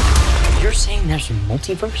 You're saying there's a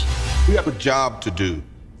multiverse? We have a job to do,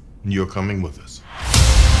 and you're coming with us.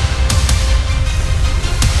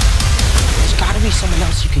 There's gotta be someone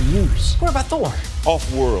else you can use. What about Thor?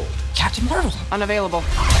 Off-world. Captain Marvel. Unavailable.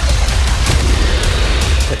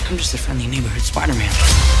 But I'm just a friendly neighborhood Spider-Man.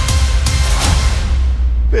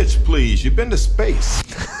 Bitch, please, you've been to space.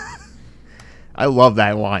 I love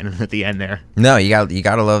that line at the end there. No, you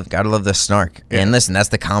gotta love the snark. Yeah. And listen, that's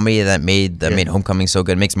the comedy that made Homecoming so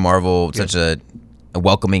good. It makes Marvel such a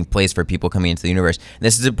welcoming place for people coming into the universe. And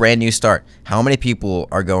this is a brand new start. How many people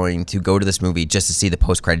are going to go to this movie just to see the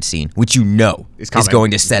post-credit scene, which is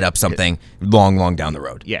going to set up something long down the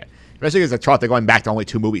road? Yeah, especially because they're going back to only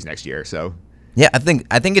 2 movies next year. So. Yeah, I think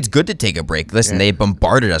it's good to take a break. Listen, they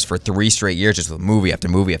bombarded us for 3 straight years just with movie after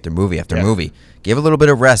movie after movie after movie. Give a little bit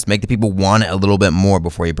of rest. Make the people want it a little bit more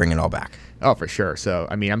before you bring it all back. Oh, for sure. So,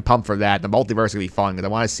 I mean, I'm pumped for that. The multiverse will be fun because I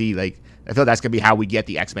want to see, like, I feel that's going to be how we get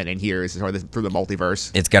the X-Men in here, is sort of through the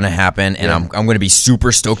multiverse. It's going to happen, and I'm going to be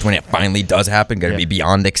super stoked when it finally does happen. Going to be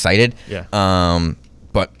beyond excited. Yeah.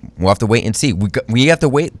 But we'll have to wait and see. We have to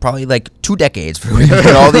wait probably like 2 decades for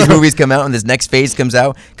when all these movies come out and this next phase comes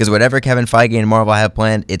out, because whatever Kevin Feige and Marvel have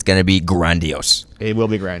planned, it's going to be grandiose. It will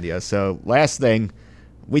be grandiose. So last thing,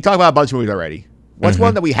 we talked about a bunch of movies already. What's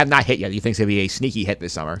one that we have not hit yet that you think is going to be a sneaky hit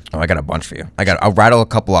this summer? Oh, I got a bunch for you. I'll rattle a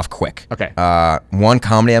couple off quick. Okay. One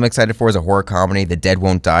comedy I'm excited for is a horror comedy. The Dead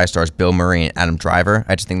Won't Die stars Bill Murray and Adam Driver.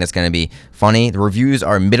 I just think that's going to be funny. The reviews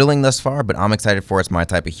are middling thus far, but I'm excited for it. It's my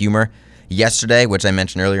type of humor. Yesterday, which I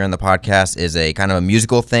mentioned earlier in the podcast, is a kind of a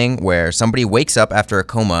musical thing where somebody wakes up after a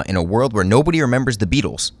coma in a world where nobody remembers the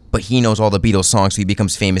Beatles, but he knows all the Beatles songs, so he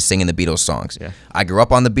becomes famous singing the Beatles songs. Yeah. I grew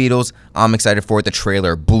up on the Beatles. I'm excited for it. The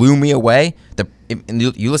trailer blew me away.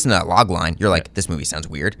 You listen to that log line, you're like, this movie sounds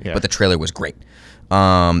weird, but the trailer was great.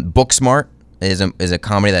 Booksmart is a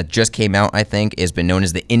comedy that just came out, I think, has been known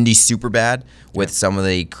as the indie Superbad. With some of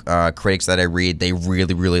the critics that I read, they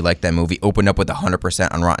really, really like that movie. Opened up with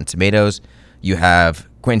 100% on Rotten Tomatoes. You have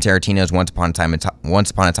Quentin Tarantino's Once Upon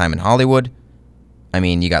a Time in Hollywood. I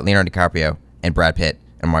mean, you got Leonardo DiCaprio and Brad Pitt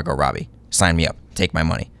and Margot Robbie. Sign me up. Take my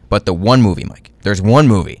money. But the one movie, Mike, there's one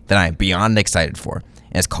movie that I am beyond excited for,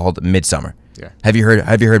 and it's called Midsommar. Yeah. Have you heard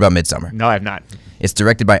about Midsommar? No, I have not. It's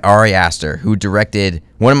directed by Ari Aster, who directed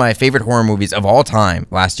one of my favorite horror movies of all time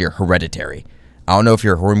last year, Hereditary. I don't know if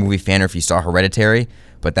you're a horror movie fan or if you saw Hereditary,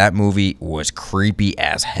 but that movie was creepy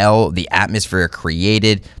as hell. The atmosphere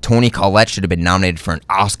created. Toni Collette should have been nominated for an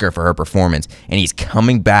Oscar for her performance, and he's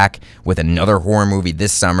coming back with another horror movie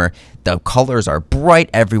this summer. The colors are bright.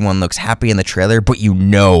 Everyone looks happy in the trailer, but you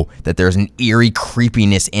know that there's an eerie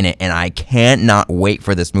creepiness in it, and I cannot wait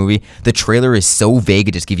for this movie. The trailer is so vague.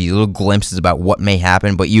 It just gives you little glimpses about what may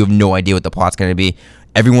happen, but you have no idea what the plot's going to be.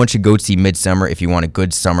 Everyone should go see Midsommar if you want a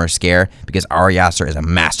good summer scare, because Ari Aster is a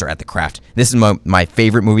master at the craft. This is my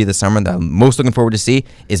favorite movie this summer. The most looking forward to see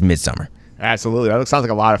is Midsommar. Absolutely. That sounds like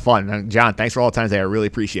a lot of fun. And John, thanks for all the time today. I really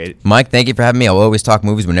appreciate it. Mike, thank you for having me. I'll always talk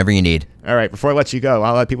movies whenever you need. All right. Before I let you go,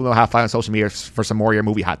 I'll let people know how to find on social media for some more of your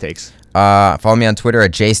movie hot takes. Follow me on Twitter at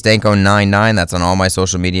jstanko99. That's on all my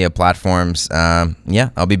social media platforms.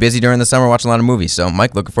 I'll be busy during the summer watching a lot of movies. So,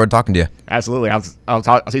 Mike, looking forward to talking to you. Absolutely.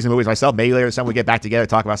 I'll see some movies myself. Maybe later this summer we get back together and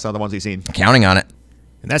talk about some of the ones we've seen. Counting on it.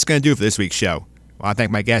 And that's going to do it for this week's show. I want to thank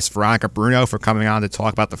my guest, Veronica Bruno, for coming on to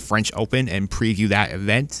talk about the French Open and preview that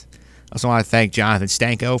event. I also want to thank Jonathan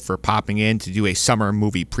Stanko for popping in to do a summer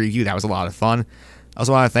movie preview. That was a lot of fun. I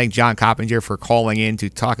also want to thank John Coppinger for calling in to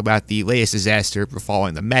talk about the latest disaster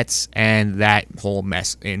befalling the Mets and that whole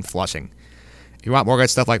mess in Flushing. If you want more good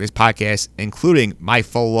stuff like this podcast, including my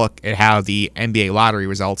full look at how the NBA lottery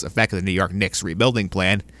results affected the New York Knicks rebuilding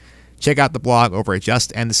plan, check out the blog over at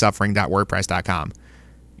justendthesuffering.wordpress.com.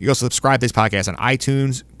 You can also subscribe to this podcast on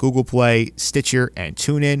iTunes, Google Play, Stitcher, and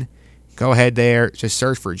TuneIn. Go ahead there, just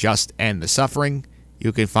search for Just End the Suffering.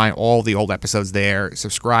 You can find all the old episodes there.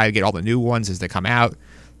 Subscribe, get all the new ones as they come out.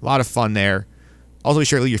 A lot of fun there. Also, be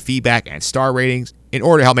sure to leave your feedback and star ratings in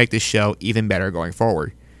order to help make this show even better going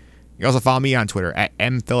forward. You can also follow me on Twitter at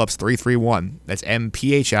mphillips331. That's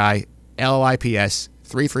MPHILLIPS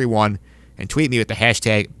 331. And tweet me with the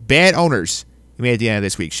hashtag BadOwners you made at the end of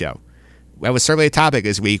this week's show. That was certainly a topic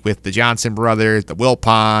this week with the Johnson brothers, the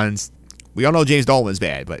Wilpons. We all know James Dolan is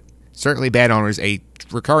bad, but certainly bad owners, a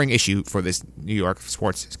recurring issue for this New York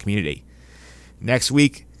sports community. Next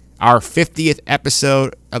week, our 50th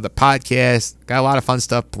episode of the podcast. Got a lot of fun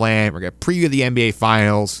stuff planned. We're going to preview the NBA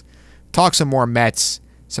Finals, talk some more Mets,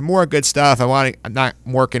 some more good stuff I'm not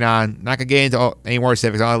working on. Not going to get into any more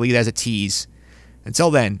specifics. I'll leave it as a tease. Until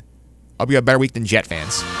then, I'll be a better week than Jet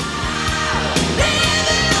fans.